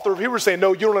the author of Hebrews is saying,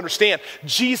 no, you don't understand.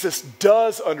 Jesus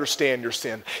does understand your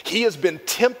sin. He has been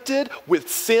tempted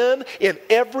with sin in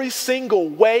every single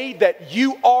way that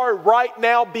you are right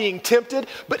now being tempted,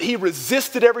 but he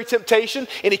resisted every temptation,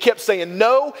 and he kept saying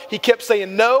no, he kept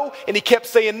saying no, and he kept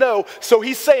saying no. So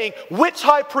he's saying, which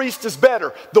high priest is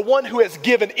better? The one who has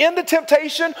given in to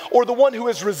temptation, or the one who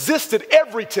has resisted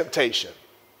every temptation?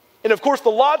 And of course, the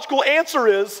logical answer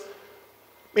is,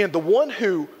 man, the one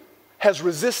who has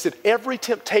resisted every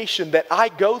temptation that I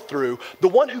go through, the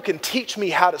one who can teach me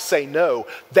how to say no,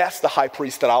 that's the high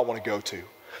priest that I want to go to.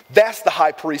 That's the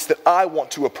high priest that I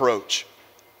want to approach.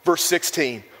 Verse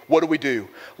 16, what do?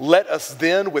 Let us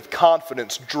then with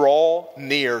confidence draw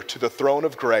near to the throne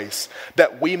of grace,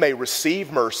 that we may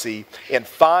receive mercy and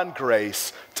find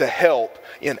grace to help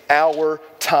in our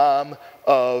time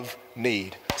of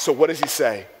need. So what does he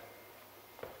say?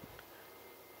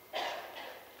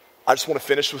 I just want to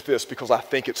finish with this because I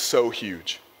think it's so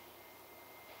huge.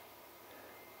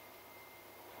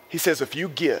 He says, if you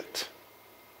get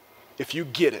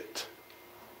it,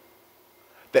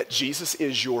 that Jesus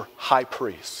is your high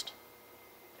priest,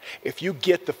 if you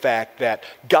get the fact that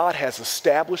God has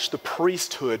established the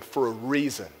priesthood for a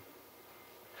reason,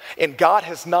 and God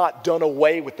has not done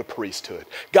away with the priesthood.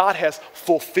 God has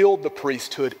fulfilled the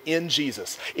priesthood in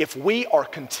Jesus. If we are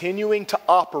continuing to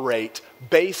operate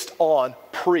based on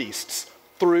priests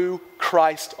through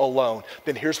Christ alone,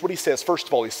 then here's what he says. First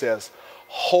of all, he says,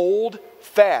 hold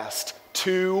fast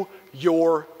to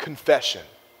your confession.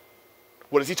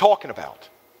 What is he talking about?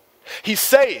 He's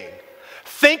saying,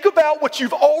 think about what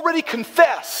you've already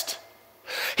confessed.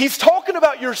 He's talking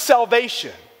about your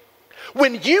salvation.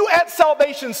 When you at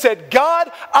salvation said, God,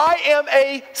 I am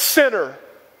a sinner.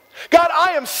 God,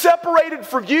 I am separated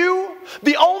from you.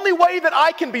 The only way that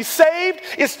I can be saved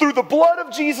is through the blood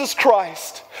of Jesus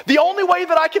Christ. The only way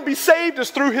that I can be saved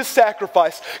is through his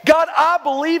sacrifice. God, I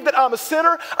believe that I'm a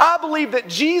sinner. I believe that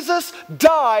Jesus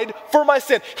died for my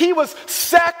sin. He was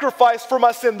sacrificed for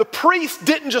my sin. The priest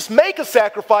didn't just make a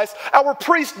sacrifice. Our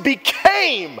priest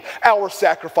became our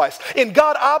sacrifice. And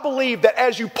God, I believe that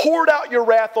as you poured out your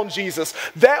wrath on Jesus,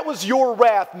 that was your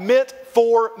wrath meant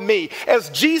for me. As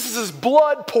Jesus'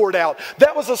 blood poured out,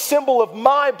 that was a symbol of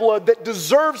my blood that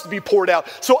deserves to be poured out.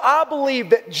 So I believe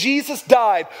that Jesus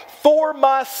died for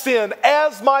my sin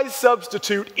as my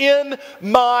substitute in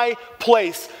my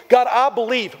place. God, I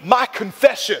believe my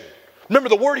confession. Remember,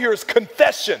 the word here is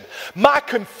confession. My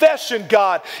confession,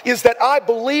 God, is that I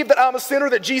believe that I'm a sinner,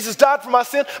 that Jesus died for my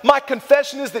sin. My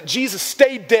confession is that Jesus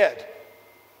stayed dead.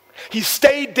 He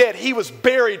stayed dead. He was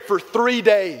buried for 3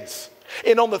 days.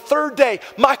 And on the third day,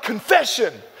 my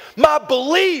confession, my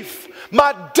belief,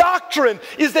 my doctrine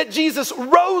is that Jesus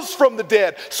rose from the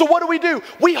dead. So what do?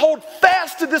 We hold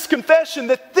fast to this confession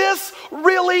that this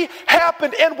really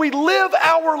happened, and we live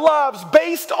our lives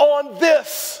based on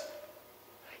this.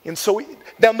 And so,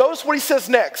 now notice what he says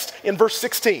next in verse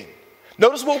 16.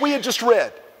 Notice what we had just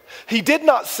read. He did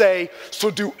not say,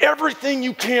 so do everything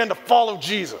you can to follow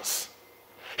Jesus.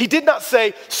 He did not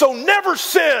say, so never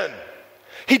sin.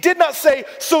 He did not say,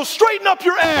 so straighten up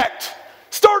your act.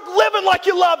 Start living like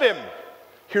you love him.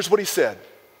 Here's what he said.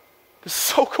 This is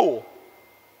so cool.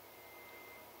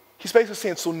 He's basically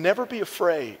saying, so never be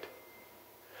afraid.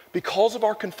 Because of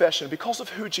our confession, because of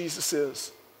who Jesus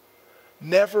is,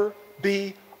 never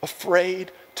be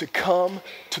afraid to come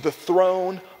to the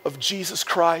throne of Jesus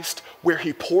Christ, where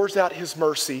he pours out his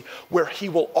mercy, where he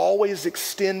will always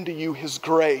extend to you his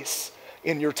grace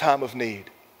in your time of need.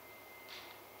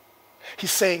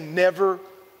 He's saying, never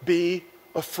be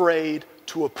afraid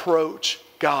to approach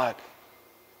God.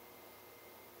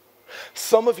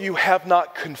 Some of you have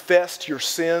not confessed your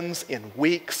sins in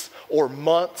weeks or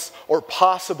months or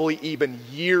possibly even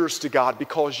years to God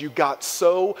because you got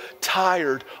so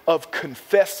tired of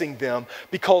confessing them,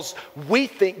 because we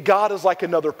think God is like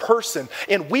another person,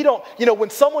 and we don't, when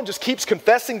someone just keeps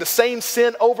confessing the same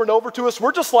sin over and over to us,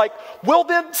 we're just like, well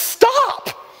then stop.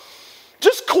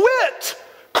 Just quit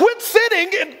quit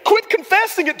sinning and quit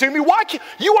confessing it to me. Why can't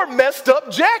you are messed up,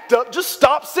 jacked up, just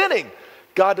stop sinning.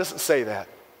 God doesn't say that.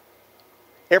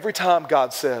 Every time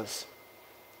God says,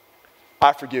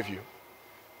 I forgive you.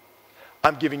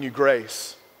 I'm giving you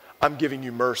grace. I'm giving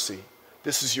you mercy.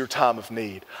 This is your time of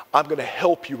need. I'm going to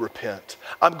help you repent.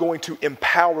 I'm going to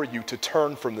empower you to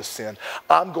turn from the sin.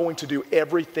 I'm going to do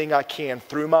everything I can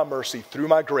through my mercy, through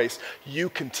my grace. You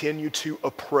continue to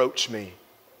approach me.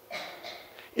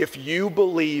 If you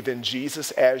believe in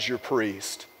Jesus as your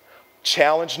priest,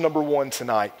 challenge number one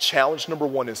tonight, challenge number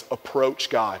one is approach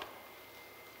God.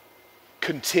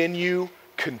 Continue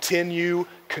to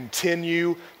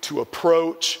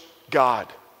approach God.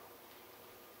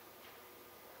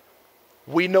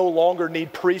 We no longer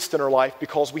need priests in our life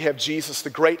because we have Jesus, the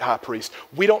great high priest.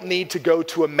 We don't need to go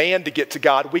to a man to get to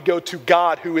God. We go to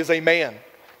God who is a man,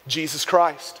 Jesus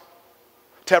Christ,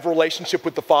 to have a relationship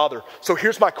with the Father. So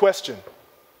here's my question.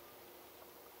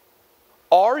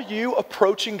 Are you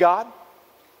approaching God?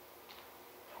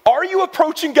 Are you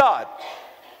approaching God?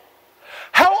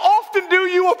 How often do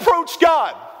you approach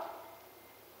God?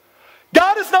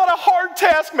 God is not a hard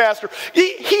taskmaster. He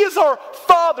is our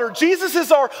Father. Jesus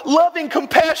is our loving,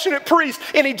 compassionate priest.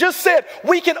 And he just said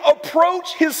we can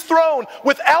approach his throne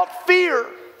without fear,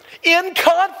 in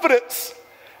confidence,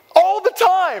 all the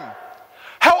time.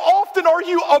 How often are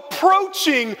you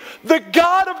approaching the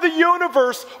God of the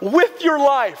universe with your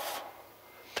life?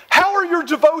 How are your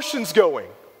devotions going?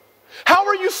 How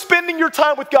are you spending your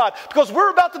time with God? Because we're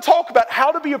about to talk about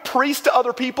how to be a priest to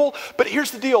other people, but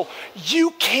here's the deal.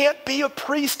 You can't be a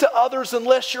priest to others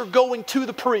unless you're going to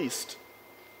the priest.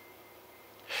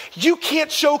 You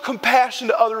can't show compassion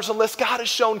to others unless God has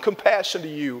shown compassion to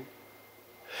you.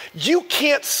 You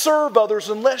can't serve others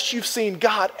unless you've seen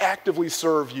God actively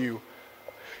serve you.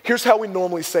 Here's how we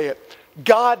normally say it.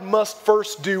 God must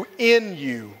first do in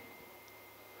you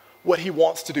what he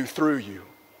wants to do through you.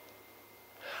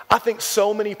 I think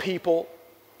so many people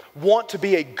want to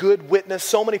be a good witness.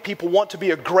 So many people want to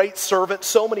be a great servant.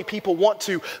 So many people want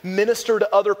to minister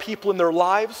to other people in their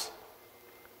lives.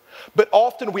 But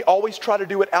often we always try to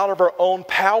do it out of our own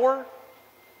power.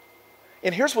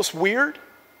 And here's what's weird.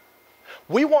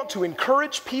 We want to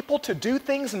encourage people to do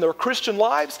things in their Christian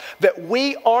lives that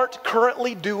we aren't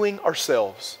currently doing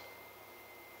ourselves.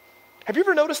 Have you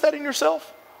ever noticed that in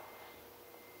yourself?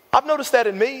 I've noticed that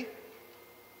in me.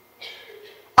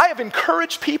 I have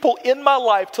encouraged people in my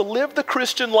life to live the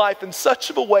Christian life in such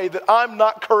of a way that I'm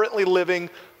not currently living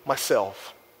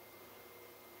myself.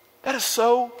 It's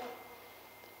so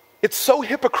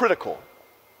hypocritical.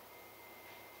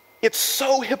 It's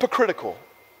so hypocritical.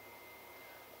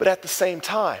 But at the same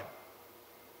time,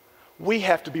 we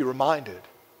have to be reminded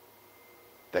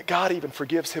that God even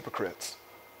forgives hypocrites.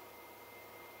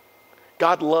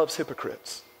 God loves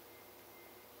hypocrites.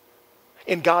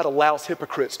 And God allows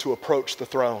hypocrites to approach the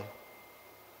throne,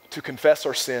 to confess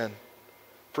our sin,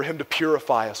 for him to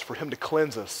purify us, for him to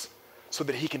cleanse us, so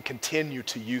that he can continue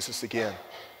to use us again.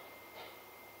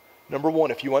 Number one,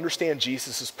 if you understand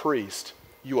Jesus as priest,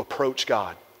 you approach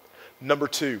God. Number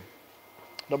two,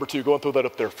 go and throw that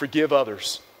up there, forgive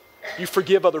others. You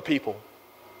forgive other people.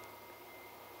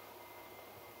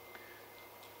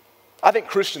 I think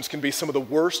Christians can be some of the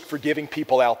worst forgiving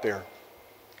people out there.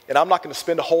 And I'm not going to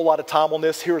spend a whole lot of time on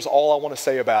this. Here's all I want to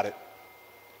say about it.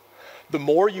 The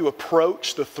more you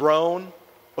approach the throne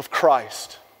of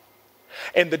Christ,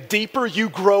 and the deeper you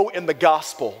grow in the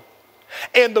gospel,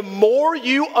 and the more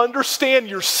you understand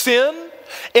your sin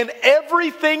and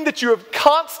everything that you have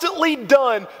constantly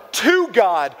done to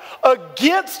God,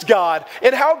 against God,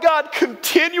 and how God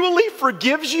continually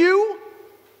forgives you,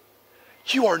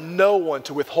 you are no one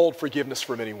to withhold forgiveness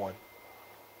from anyone.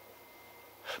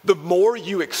 The more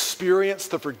you experience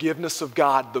the forgiveness of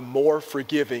God, the more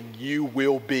forgiving you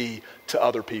will be to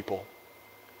other people.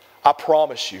 I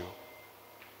promise you.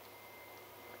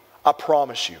 I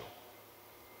promise you.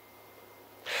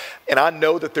 And I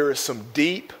know that there is some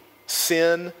deep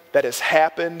sin that has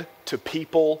happened to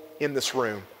people in this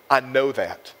room. I know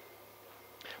that.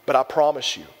 But I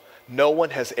promise you, no one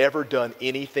has ever done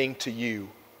anything to you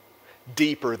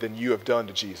deeper than you have done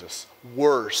to Jesus,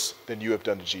 worse than you have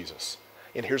done to Jesus.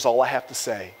 And here's all I have to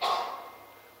say.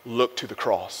 Look to the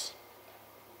cross.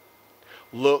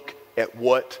 Look at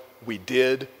what we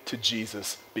did to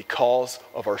Jesus because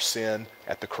of our sin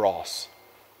at the cross.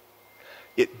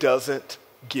 It doesn't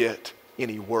get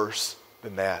any worse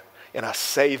than that. And I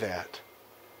say that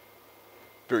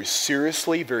very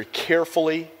seriously, very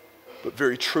carefully, but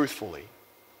very truthfully.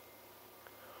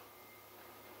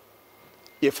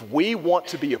 If we want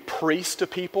to be a priest to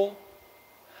people,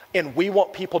 and we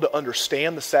want people to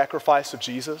understand the sacrifice of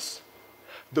Jesus,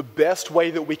 the best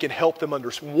way that we can help them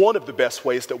one of the best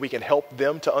ways that we can help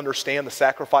them to understand the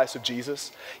sacrifice of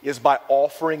Jesus is by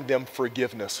offering them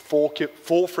forgiveness,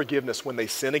 full forgiveness when they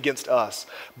sin against us,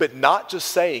 but not just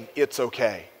saying it's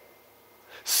okay.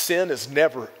 Sin is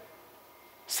never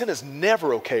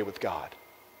okay with God.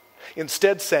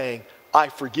 Instead saying, I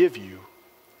forgive you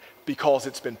because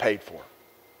it's been paid for.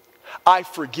 I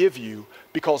forgive you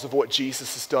because of what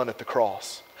Jesus has done at the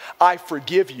cross. I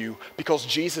forgive you because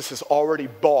Jesus has already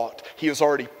he has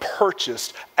already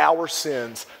purchased our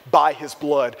sins by his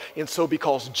blood. And so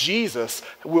because Jesus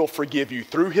will forgive you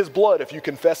through his blood, if you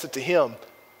confess it to him,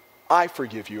 I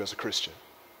forgive you as a Christian.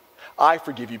 I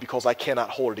forgive you because I cannot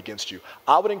hold it against you.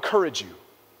 I would encourage you,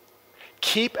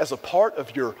 keep as a part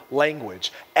of your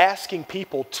language asking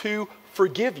people to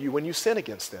forgive you when you sin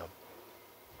against them.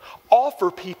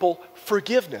 Offer people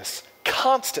forgiveness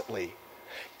constantly.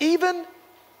 Even,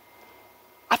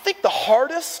 I think the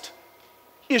hardest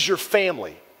is your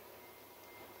family.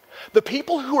 The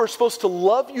people who are supposed to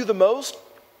love you the most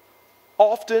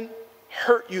often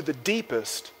hurt you the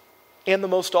deepest and the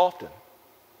most often.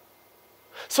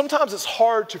 Sometimes it's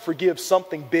hard to forgive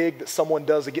something big that someone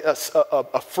does,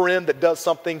 a friend that does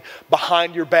something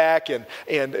behind your back and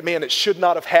man, it should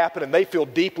not have happened and they feel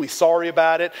deeply sorry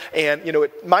about it. And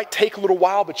it might take a little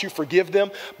while, but you forgive them.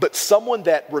 But someone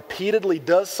that repeatedly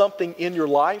does something in your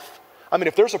life,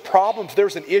 if there's a problem, if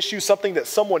there's an issue, something that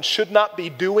someone should not be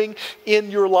doing in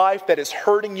your life that is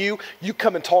hurting you, you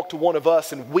come and talk to one of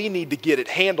us and we need to get it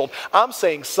handled. I'm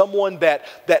saying someone that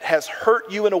has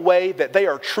hurt you in a way that they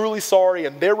are truly sorry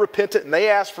and they're repentant and they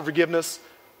ask for forgiveness,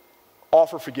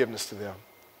 offer forgiveness to them.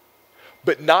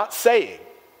 But not saying,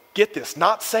 get this,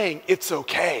 not saying it's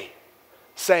okay.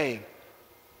 Saying,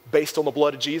 based on the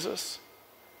blood of Jesus,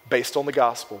 based on the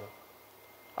gospel,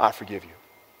 I forgive you.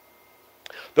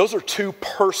 Those are two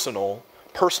personal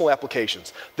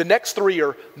applications. The next three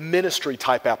are ministry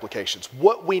type applications.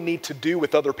 What we need to do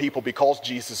with other people because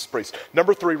Jesus is priest.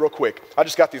 Number 3, real quick. I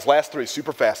just got these last 3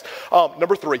 super fast.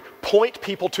 Number 3, point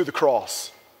people to the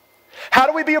cross. How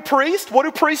do we be a priest? What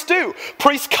do priests do?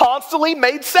 Priests constantly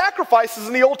made sacrifices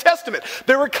in the Old Testament.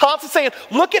 They were constantly saying,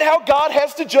 look at how God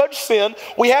has to judge sin.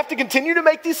 We have to continue to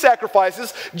make these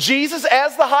sacrifices. Jesus,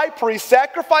 as the high priest,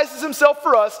 sacrifices himself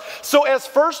for us. So as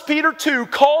 1 Peter 2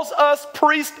 calls us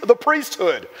the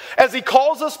priesthood, as he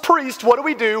calls us priests,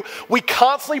 what do? We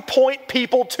constantly point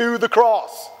people to the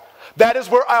cross. That is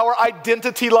where our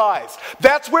identity lies.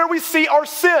 That's where we see our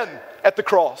sin at the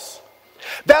cross.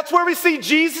 That's where we see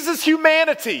Jesus'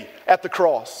 humanity at the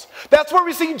cross. That's where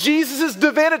we see Jesus'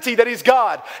 divinity, that he's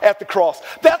God, at the cross.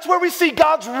 That's where we see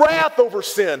God's wrath over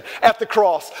sin at the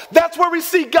cross. That's where we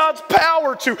see God's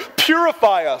power to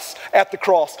purify us at the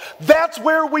cross. That's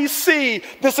where we see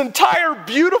this entire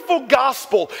beautiful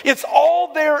gospel. It's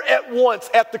all there at once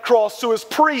at the cross. So as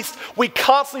priests, we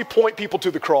constantly point people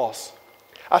to the cross.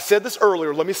 I said this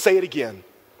earlier, let me say it again.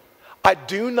 I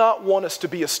do not want us to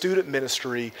be a student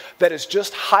ministry that is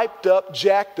just hyped up,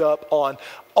 jacked up on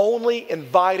only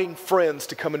inviting friends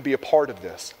to come and be a part of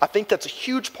this. I think that's a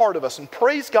huge part of us, and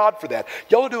praise God for that.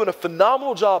 Y'all are doing a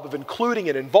phenomenal job of including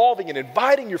and involving and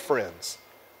inviting your friends.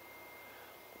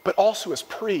 But also as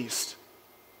priests,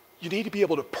 you need to be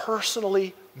able to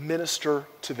personally minister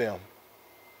to them.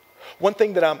 One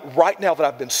thing that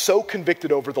I've been so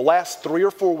convicted over the last 3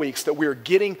 or 4 weeks that we're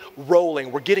getting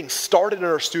rolling, we're getting started in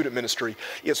our student ministry,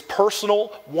 is personal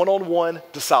one-on-one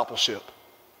discipleship.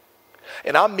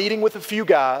 And I'm meeting with a few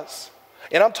guys,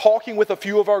 and I'm talking with a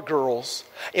few of our girls,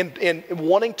 and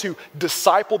wanting to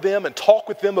disciple them and talk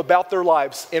with them about their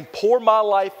lives and pour my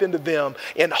life into them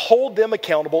and hold them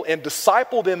accountable and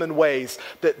disciple them in ways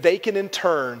that they can in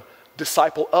turn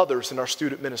disciple others in our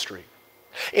student ministry.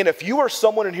 And if you are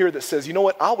someone in here that says, you know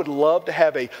what, I would love to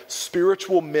have a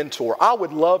spiritual mentor. I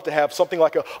would love to have something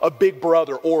like a big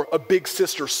brother or a big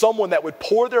sister, someone that would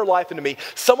pour their life into me,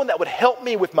 someone that would help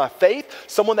me with my faith,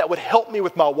 someone that would help me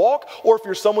with my walk. Or if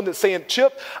you're someone that's saying,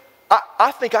 Chip,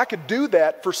 I think I could do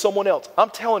that for someone else. I'm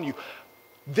telling you,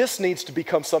 this needs to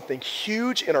become something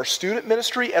huge in our student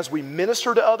ministry as we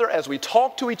minister to others, as we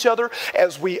talk to each other,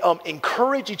 as we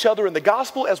encourage each other in the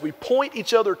gospel, as we point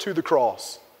each other to the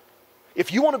cross.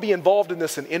 If you want to be involved in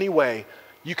this in any way,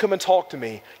 you come and talk to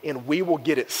me and we will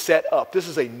get it set up. This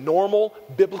is a normal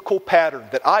biblical pattern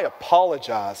that I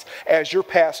apologize as your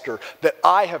pastor that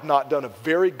I have not done a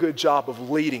very good job of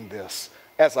leading this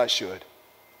as I should.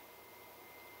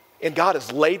 And God has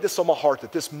laid this on my heart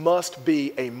that this must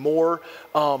be a more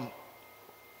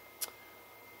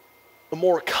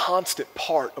constant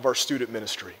part of our student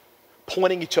ministry,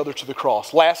 pointing each other to the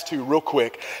cross. Last 2 real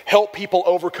quick. Help people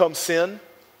overcome sin.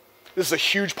 This is a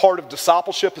huge part of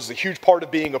discipleship. This is a huge part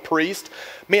of being a priest.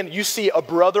 Man, you see a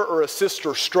brother or a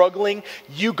sister struggling,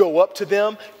 you go up to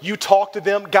them, you talk to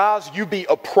them. Guys, you be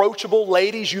approachable.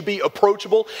 Ladies, you be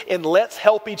approachable. And let's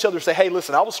help each other say, hey,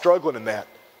 listen, I was struggling in that.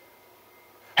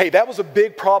 Hey, that was a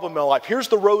big problem in my life. Here's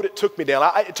the road it took me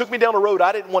down. It took me down a road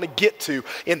I didn't want to get to.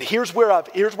 And here's where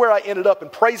I ended up.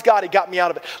 And praise God, He got me out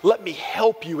of it. Let me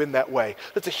help you in that way.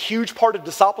 That's a huge part of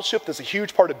discipleship. That's a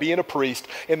huge part of being a priest.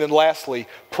 And then lastly,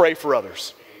 pray for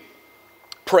others.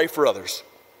 Pray for others.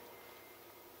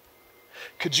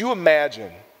 Could you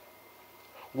imagine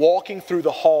walking through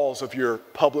the halls of your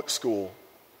public school?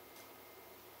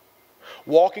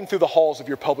 Walking through the halls of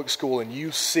your public school and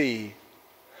you see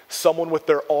someone with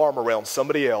their arm around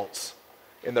somebody else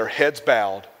and their heads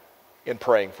bowed and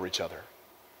praying for each other.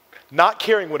 Not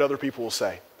caring what other people will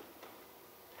say.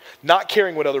 Not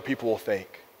caring what other people will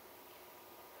think.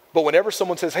 But whenever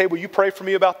someone says, hey, will you pray for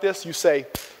me about this? You say,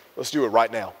 let's do it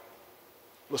right now.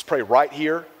 Let's pray right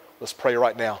here. Let's pray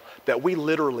right now. That we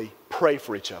literally pray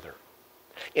for each other.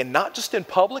 And not just in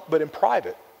public, but in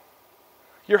private.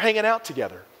 You're hanging out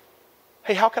together.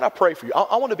 Hey, how can I pray for you?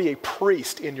 I want to be a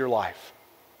priest in your life.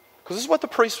 Because this is what the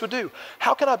priest would do.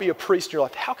 How can I be a priest in your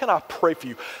life? How can I pray for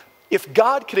you? If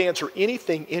God could answer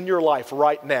anything in your life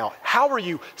right now, how are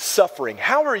you suffering?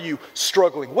 How are you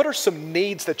struggling? What are some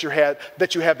needs that you have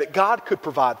that God could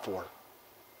provide for?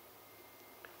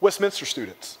 Westminster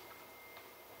students.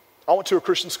 I went to a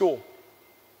Christian school.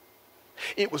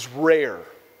 It was rare.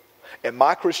 At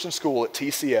my Christian school at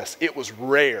TCS, it was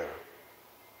rare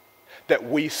that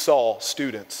we saw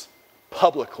students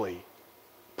publicly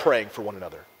praying for one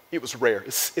another. It was rare.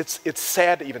 It's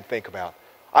sad to even think about.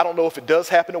 I don't know if it does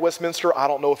happen at Westminster. I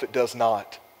don't know if it does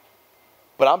not.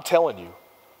 But I'm telling you,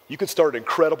 you could start an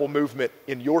incredible movement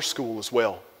in your school as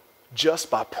well, just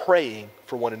by praying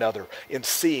for one another and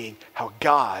seeing how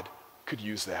God could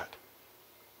use that.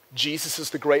 Jesus is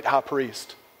the great high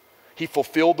priest. He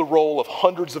fulfilled the role of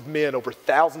hundreds of men over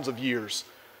thousands of years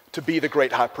to be the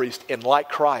great high priest. And like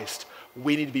Christ,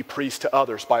 we need to be priests to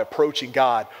others by approaching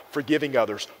God, forgiving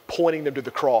others, pointing them to the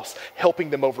cross, helping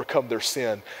them overcome their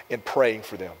sin, and praying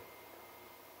for them.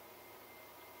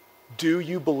 Do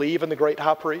you believe in the great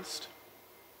high priest?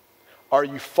 Are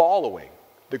you following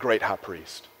the great high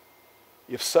priest?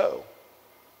 If so,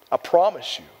 I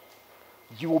promise you,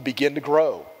 you will begin to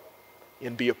grow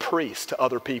and be a priest to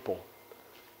other people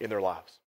in their lives.